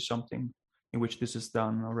did you see something in which this is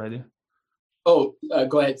done already? Oh,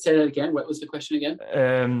 go ahead. Say that again. What was the question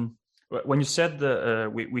again? When you said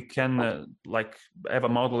we can like have a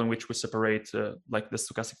model in which we separate like the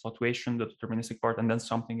stochastic fluctuation, the deterministic part, and then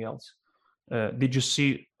something else, did you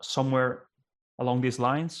see somewhere along these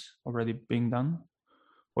lines already being done?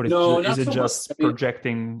 Or is it just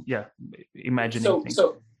projecting, imagining things?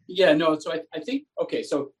 Yeah, no. So I think, okay,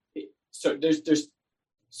 so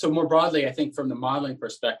so more broadly, I think from the modeling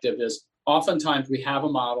perspective is oftentimes we have a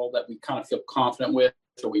model that we kind of feel confident with,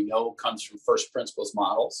 or we know comes from first principles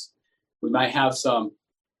models. We might have some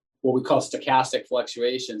what we call stochastic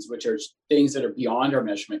fluctuations, which are things that are beyond our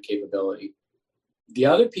measurement capability. The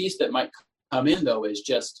other piece that might come in, though, is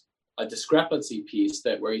just a discrepancy piece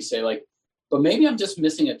that where you say, like, but maybe I'm just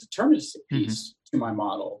missing a deterministic piece to my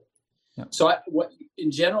model. Yeah. So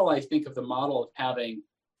in general, I think of the model of having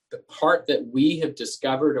the part that we have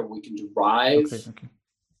discovered or we can derive,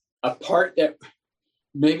 a part that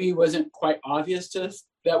maybe wasn't quite obvious to us,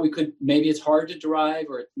 that we could, maybe it's hard to derive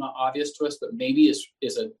or it's not obvious to us, but maybe is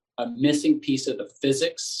a missing piece of the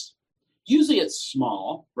physics. Usually it's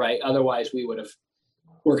small, right? Otherwise we would have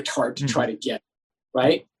worked hard to try to get it,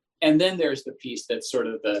 right? And then there's the piece that's sort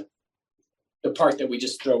of the part that we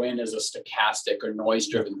just throw in as a stochastic or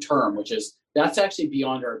noise-driven term, which is that's actually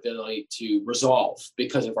beyond our ability to resolve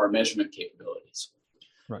because of our measurement capabilities.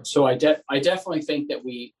 Right. So I definitely think that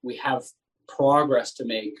we have progress to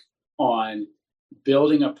make on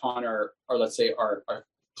building upon our let's say our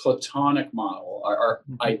Platonic model, our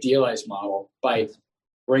idealized model, by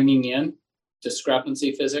bringing in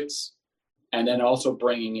discrepancy physics, and then also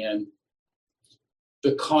bringing in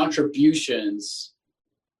the contributions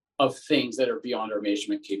of things that are beyond our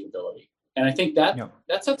measurement capability. And I think that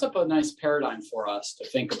that sets up a nice paradigm for us to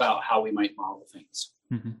think about how we might model things.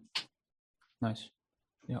 Nice.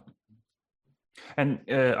 Yeah. And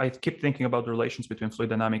I keep thinking about the relations between fluid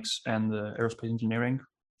dynamics and aerospace engineering,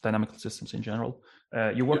 dynamical systems in general.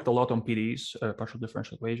 You worked a lot on PDEs, partial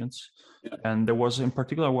differential equations. And there was in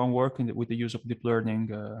particular one work with the use of deep learning.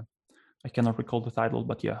 I cannot recall the title,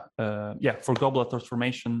 but for goblet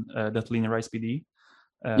transformation that linearized PDE.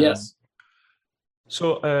 Yes.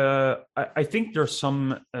 So I think there's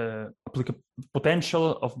some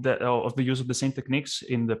potential of the use of the same techniques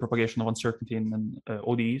in the propagation of uncertainty in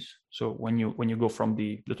ODEs. So when you go from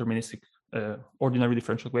the deterministic ordinary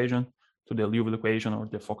differential equation to the Liouville equation or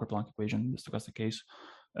the Fokker-Planck equation in the stochastic case,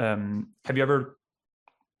 have you ever?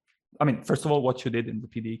 I mean, first of all, what you did in the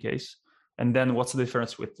PDE case, and then what's the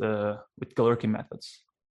difference with Galerkin methods?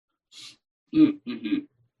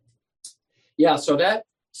 Yeah. So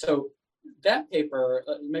that paper,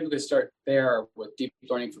 maybe we could start there with deep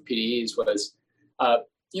learning for PDEs, was,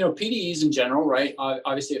 PDEs in general, right?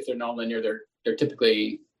 Obviously, if they're nonlinear, they're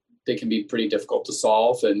typically, they can be pretty difficult to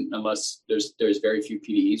solve. And unless there's very few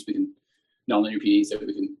nonlinear PDEs that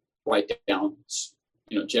we can write down,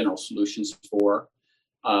 general solutions for.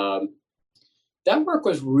 That work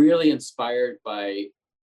was really inspired by,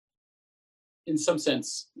 in some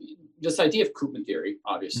sense, this idea of Koopman theory,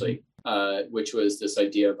 obviously. Which was this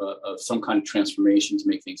idea of some kind of transformation to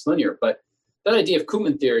make things linear. But that idea of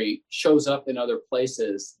Koopman theory shows up in other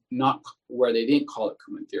places, not where they didn't call it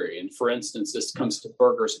Koopman theory. And for instance, this comes to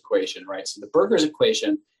Berger's equation, right? So the Berger's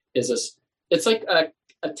equation is it's like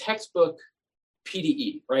a textbook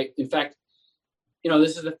PDE, right? In fact,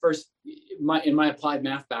 this is the first, in my applied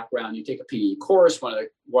math background, you take a PDE course,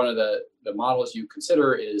 one of the models you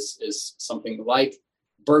consider is something like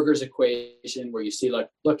Berger's equation, where you see, like,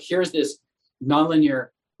 look, here's this nonlinear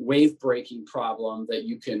wave breaking problem that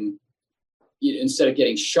you can, instead of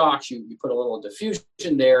getting shocks, you put a little diffusion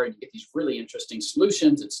there and you get these really interesting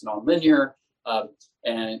solutions. It's nonlinear,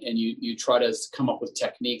 and you try to come up with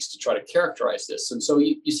techniques to try to characterize this. And so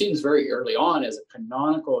you see this very early on as a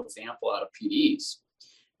canonical example out of PDEs.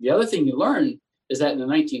 The other thing you learn is that in the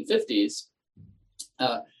 1950s,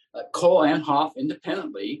 Cole and Hoff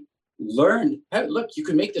independently learned, hey, look, you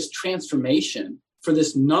can make this transformation for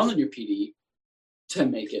this nonlinear PDE to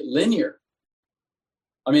make it linear.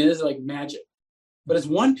 I mean, this is like magic, but it's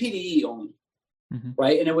one PDE only,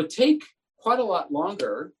 right? And it would take quite a lot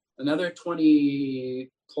longer, another 20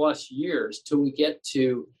 plus years, till we get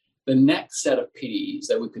to the next set of PDEs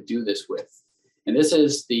that we could do this with. And this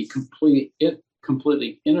is the completely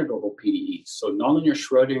integrable PDEs. So nonlinear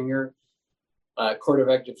Schrodinger,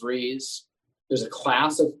 Korteweg de Vries. There's a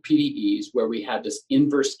class of PDEs where we had this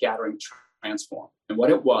inverse scattering transform. And what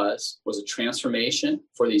it was a transformation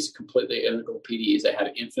for these completely integral PDEs that had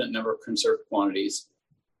an infinite number of conserved quantities,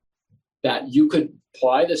 that you could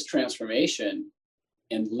apply this transformation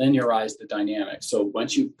and linearize the dynamics. So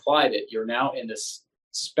once you applied it, you're now in this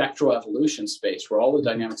spectral evolution space where all the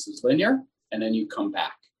dynamics is linear, and then you come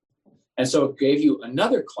back. And so it gave you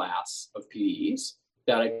another class of PDEs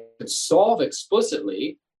that I could solve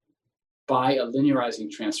explicitly by a linearizing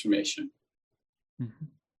transformation.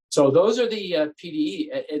 So those are the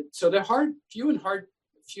PDE. So they're few and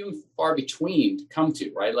far between to come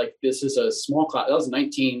to, right? Like, this is a small class. That was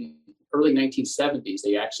early 1970s,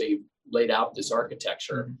 they actually laid out this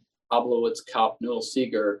architecture. Ablowitz, Kaup, Newell,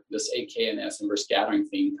 Seeger, this AKNS inverse scattering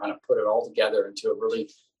theme kind of put it all together into a really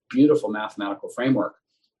beautiful mathematical framework.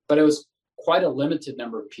 But it was quite a limited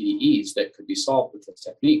number of PDEs that could be solved with this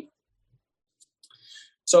technique.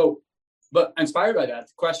 So, but inspired by that,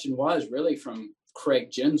 the question was really from Craig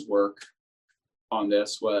Ginn's work on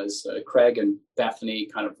this was Craig and Bethany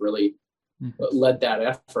kind of really led that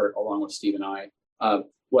effort along with Steve and I,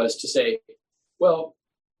 was to say, well,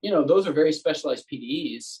 those are very specialized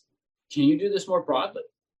PDEs. Can you do this more broadly?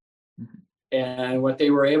 And what they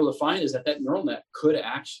were able to find is that neural net could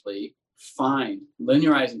actually find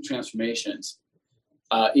linearizing transformations,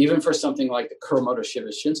 even for something like the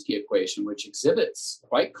Kuramoto-Shibashinsky equation, which exhibits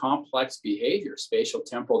quite complex behavior, spatial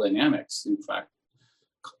temporal dynamics, in fact,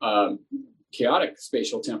 chaotic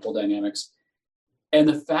spatial temporal dynamics. And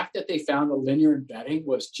the fact that they found a linear embedding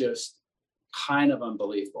was just kind of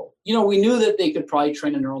unbelievable. We knew that they could probably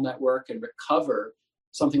train a neural network and recover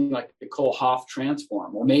something like the Kohl-Hopf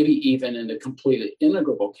transform, or maybe even in a completely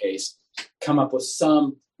integrable case, come up with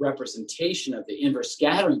some representation of the inverse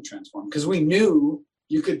scattering transform, because we knew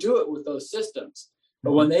you could do it with those systems.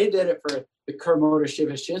 But when they did it for the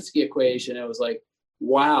Kuramoto-Shibashinsky equation, it was like,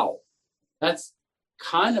 wow, that's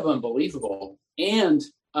kind of unbelievable. And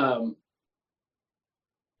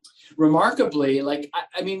remarkably, like,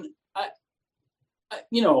 I mean,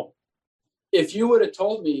 if you would have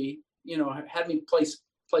told me, had me place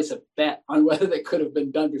a bet on whether they could have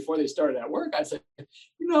been done before they started that work, I'd say,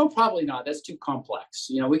 probably not. That's too complex.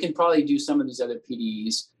 We can probably do some of these other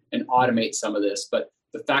PDEs and automate some of this, but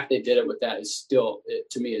the fact they did it with that is still,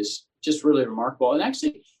 to me, is just really remarkable. And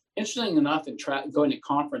actually, interesting enough, in going to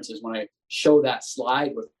conferences, when I show that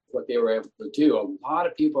slide with what they were able to do, a lot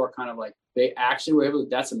of people are kind of like, they actually were able to,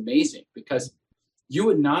 that's amazing, because you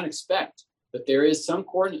would not expect that there is some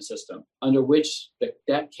coordinate system under which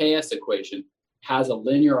that KS equation has a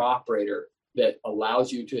linear operator that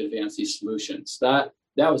allows you to advance these solutions. That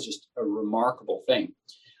was just a remarkable thing.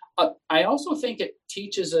 I also think it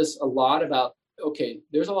teaches us a lot about, okay,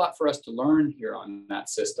 there's a lot for us to learn here on that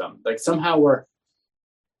system. Like somehow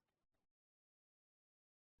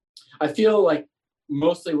I feel like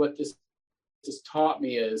mostly what this has taught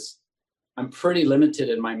me is I'm pretty limited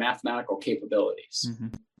in my mathematical capabilities,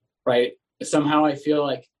 right? Somehow I feel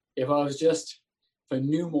like if I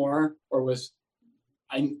knew more, or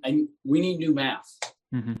we need new math,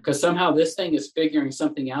 because somehow this thing is figuring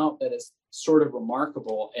something out that is sort of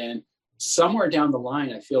remarkable. And somewhere down the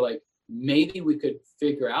line, I feel like maybe we could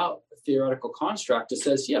figure out a theoretical construct that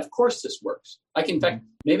says, yeah, of course this works. In fact,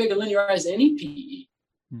 maybe I can linearize any PDE,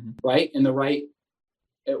 right?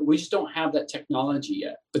 We just don't have that technology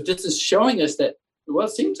yet. But this is showing us that, well,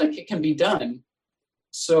 it seems like it can be done.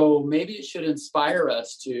 So maybe it should inspire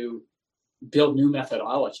us to build new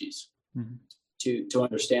methodologies to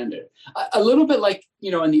understand it. A little bit like,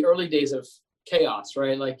 in the early days of chaos,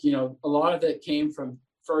 right? Like, a lot of it came from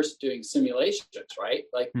first doing simulations, right?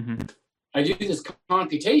 Like, I do this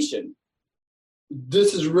computation.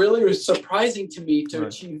 This is really surprising to me to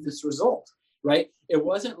achieve this result, right? It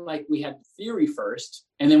wasn't like we had theory first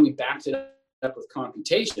and then we backed it up with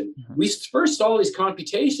computation. We first saw these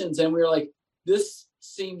computations and we were like, this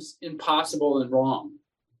seems impossible and wrong,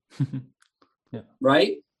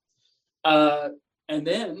 right? And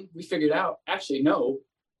then we figured out, actually, no,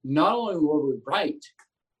 not only were we right,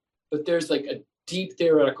 but there's like a deep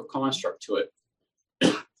theoretical construct to it.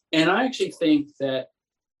 And I actually think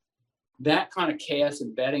that kind of chaos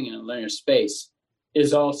embedding in a linear space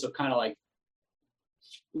is also kind of like,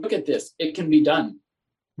 look at this, it can be done.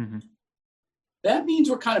 That means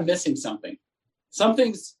we're kind of missing something.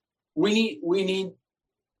 We need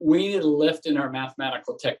a lift in our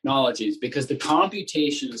mathematical technologies, because the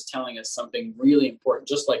computation is telling us something really important,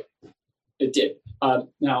 just like it did.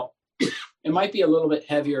 Now, it might be a little bit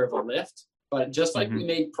heavier of a lift, but just like we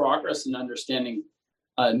made progress in understanding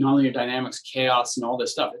nonlinear dynamics, chaos, and all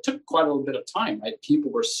this stuff, it took quite a little bit of time, right?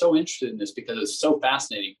 People were so interested in this because it's so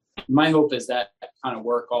fascinating. My hope is that kind of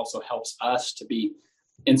work also helps us to be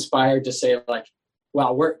inspired to say, like,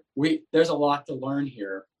 wow, there's a lot to learn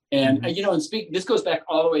here. And, this goes back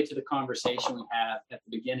all the way to the conversation we had at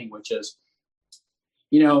the beginning, which is,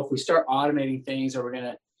 if we start automating things, or we're going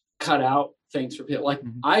to cut out things for people, like,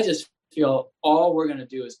 I just feel all we're going to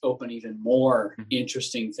do is open even more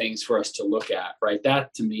interesting things for us to look at, right?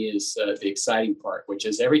 That to me is the exciting part, which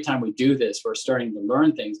is every time we do this, we're starting to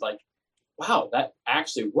learn things like, wow, that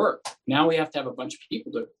actually worked. Now we have to have a bunch of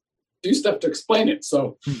people to do stuff to explain it.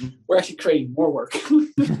 So we're actually creating more work.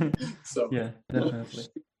 So yeah, definitely.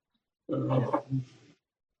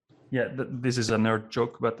 Yeah, this is a nerd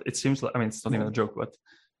joke, but it seems like, I mean, it's not even a joke, but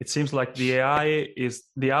it seems like the AI is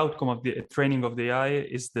the outcome of the training of the AI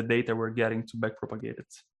is the data we're getting to backpropagate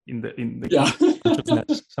it in the Yeah.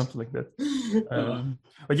 consciousness, something like that.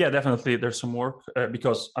 But yeah, definitely there's some work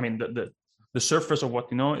because I mean the surface of what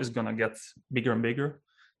you know is gonna get bigger and bigger,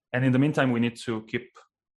 and in the meantime we need to keep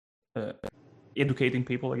educating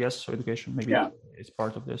people, I guess. So education maybe is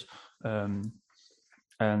part of this.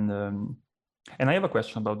 And I have a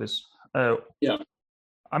question about this.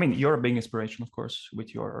 I mean, you're a big inspiration, of course,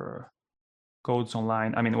 with your codes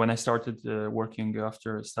online. I mean, when I started working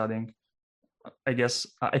after studying, I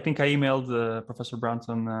think I emailed Professor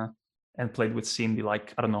Branton and played with Cindy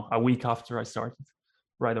like, I don't know, a week after I started,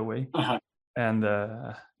 right away. And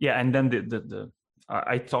and then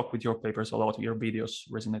I talked with your papers a lot. Your videos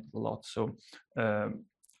resonated a lot. So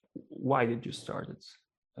why did you start it?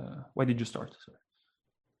 Why did you start? Sorry.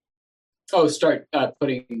 Oh, start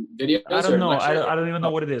putting videos? I don't know. I don't even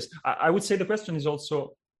know what it is. I would say the question is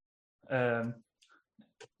also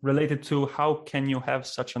related to how can you have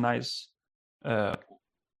such a nice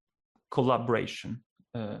collaboration.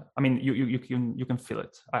 I mean, you can feel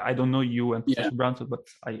it. I don't know you and Professor Branton, but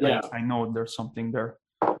I know there's something there.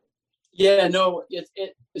 Yeah, no,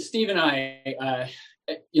 Steve and I,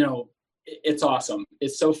 you know, it's awesome.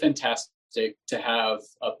 It's so fantastic to have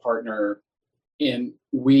a partner. And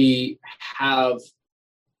we have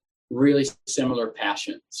really similar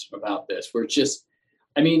passions about this. We're just,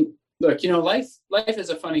 I mean, look, you know, life is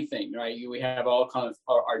a funny thing, right? We have all kind of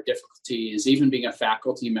our difficulties. Even being a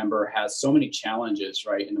faculty member has so many challenges,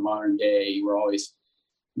 right? In the modern day, we're always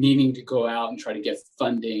needing to go out and try to get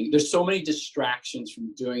funding. There's so many distractions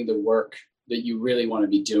from doing the work that you really want to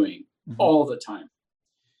be doing all the time.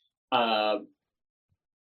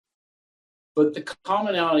 But the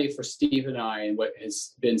commonality for Steve and I, and what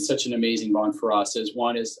has been such an amazing bond for us, is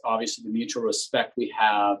one is obviously the mutual respect we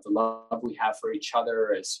have, the love we have for each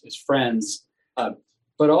other as friends,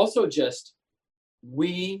 but also just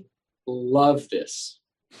we love this.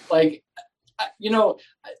 Like, you know,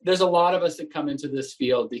 there's a lot of us that come into this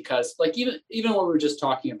field because, like, even what we were just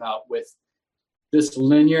talking about with this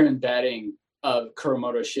linear embedding of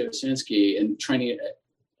Kuramoto Shibashinsky and training.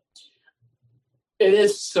 It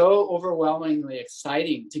is so overwhelmingly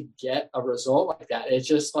exciting to get a result like that. It's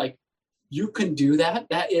just like, you can do that.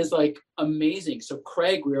 That is like amazing. So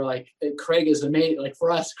Craig, we were like, Craig is amazing. Like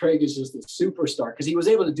for us, Craig is just a superstar because he was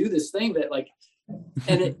able to do this thing that like,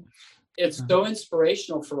 and it's so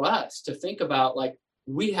inspirational for us to think about, like,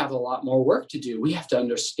 we have a lot more work to do. We have to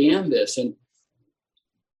understand this. And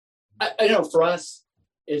I know for us,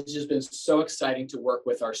 it's just been so exciting to work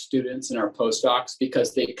with our students and our postdocs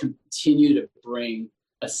because they continue to bring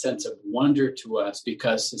a sense of wonder to us,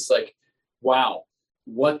 because it's like, wow,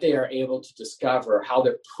 what they are able to discover, how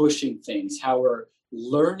they're pushing things, how we're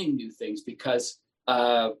learning new things, because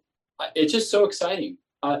it's just so exciting.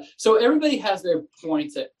 So everybody has their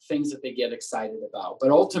points at things that they get excited about.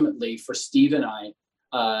 But ultimately, for Steve and I,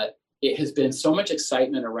 it has been so much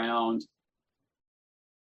excitement around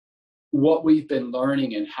what we've been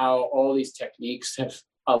learning and how all these techniques have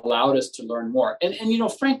allowed us to learn more. And you know,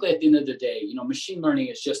 frankly, at the end of the day, you know, machine learning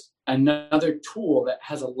is just another tool that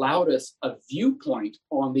has allowed us a viewpoint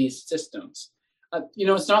on these systems. You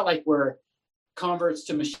know, it's not like we're converts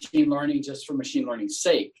to machine learning just for machine learning's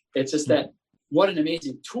sake. It's just that what an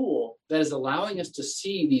amazing tool that is allowing us to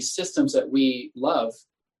see these systems that we love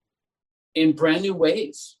in brand new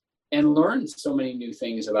ways and learn so many new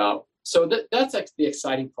things about. So that's like the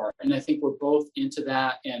exciting part, and I think we're both into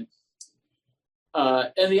that. And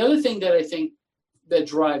the other thing that I think that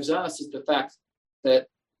drives us is the fact that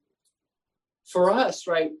for us,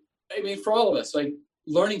 right? I mean, for all of us, like,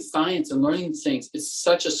 learning science and learning things is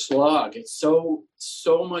such a slog. It's so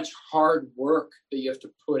much hard work that you have to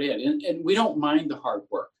put in, and we don't mind the hard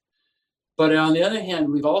work. But on the other hand,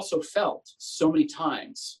 we've also felt so many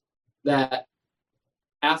times that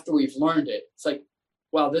after we've learned it, it's like,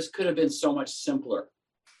 wow, this could have been so much simpler.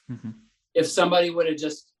 If somebody would have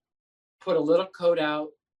just put a little code out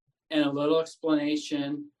and a little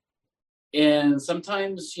explanation. And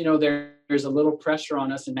sometimes, you know, there's a little pressure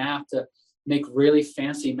on us in math to make really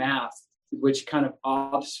fancy math, which kind of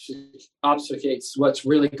obfuscates what's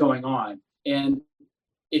really going on. And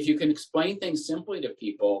if you can explain things simply to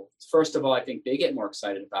people, first of all, I think they get more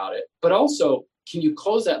excited about it. But also, can you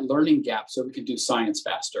close that learning gap so we can do science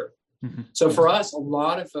faster? So for us, a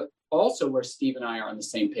lot of it, also where Steve and I are on the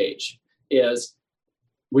same page, is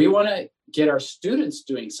we want to get our students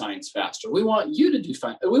doing science faster. We want you to do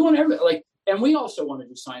science. We want everybody, like, and we also want to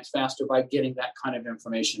do science faster by getting that kind of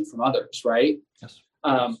information from others, right? Yes.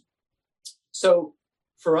 So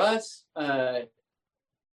for us, the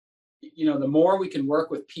more we can work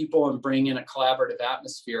with people and bring in a collaborative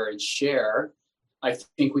atmosphere and share, I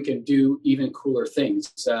think we can do even cooler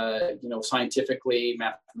things, scientifically,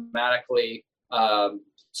 mathematically.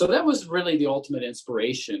 So that was really the ultimate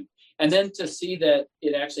inspiration. And then to see that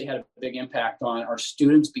it actually had a big impact on our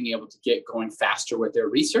students being able to get going faster with their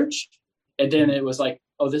research. And then it was like,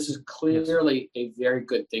 oh, this is clearly a very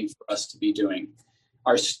good thing for us to be doing.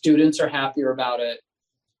 Our students are happier about it.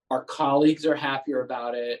 Our colleagues are happier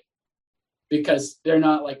about it, because they're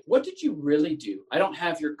not like, what did you really do? I don't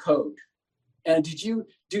have your code. And did you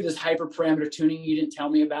do this hyperparameter tuning you didn't tell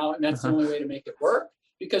me about? And that's the only way to make it work.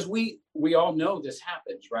 Because we all know this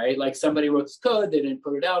happens, right? Like somebody wrote this code, they didn't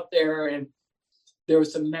put it out there, and there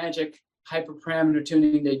was some magic hyperparameter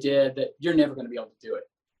tuning they did that you're never going to be able to do it.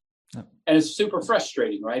 No. And it's super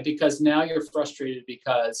frustrating, right? Because now you're frustrated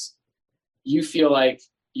because you feel like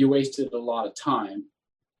you wasted a lot of time,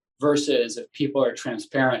 versus if people are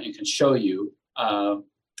transparent and can show you and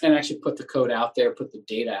actually put the code out there, put the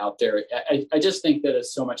data out there. I just think that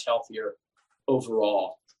it's so much healthier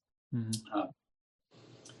overall. Mm-hmm.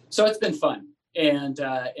 So it's been fun, and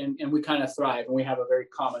we kind of thrive, and we have a very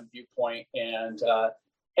common viewpoint, and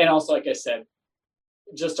also, like I said,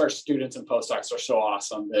 just our students and postdocs are so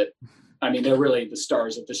awesome that, I mean, they're really the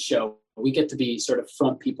stars of the show. We get to be sort of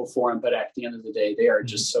front people for them, but at the end of the day, they are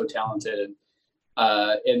just so talented,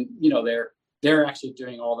 and they're actually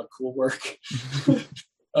doing all the cool work.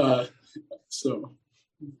 So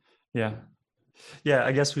yeah,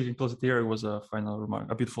 I guess we can close it here. It was a final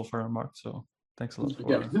remark, a beautiful final remark. So. Thanks a lot for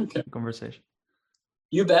the conversation.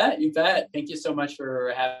 You bet. Thank you so much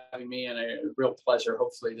for having me, and a real pleasure.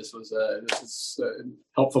 Hopefully this is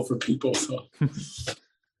helpful for people. So.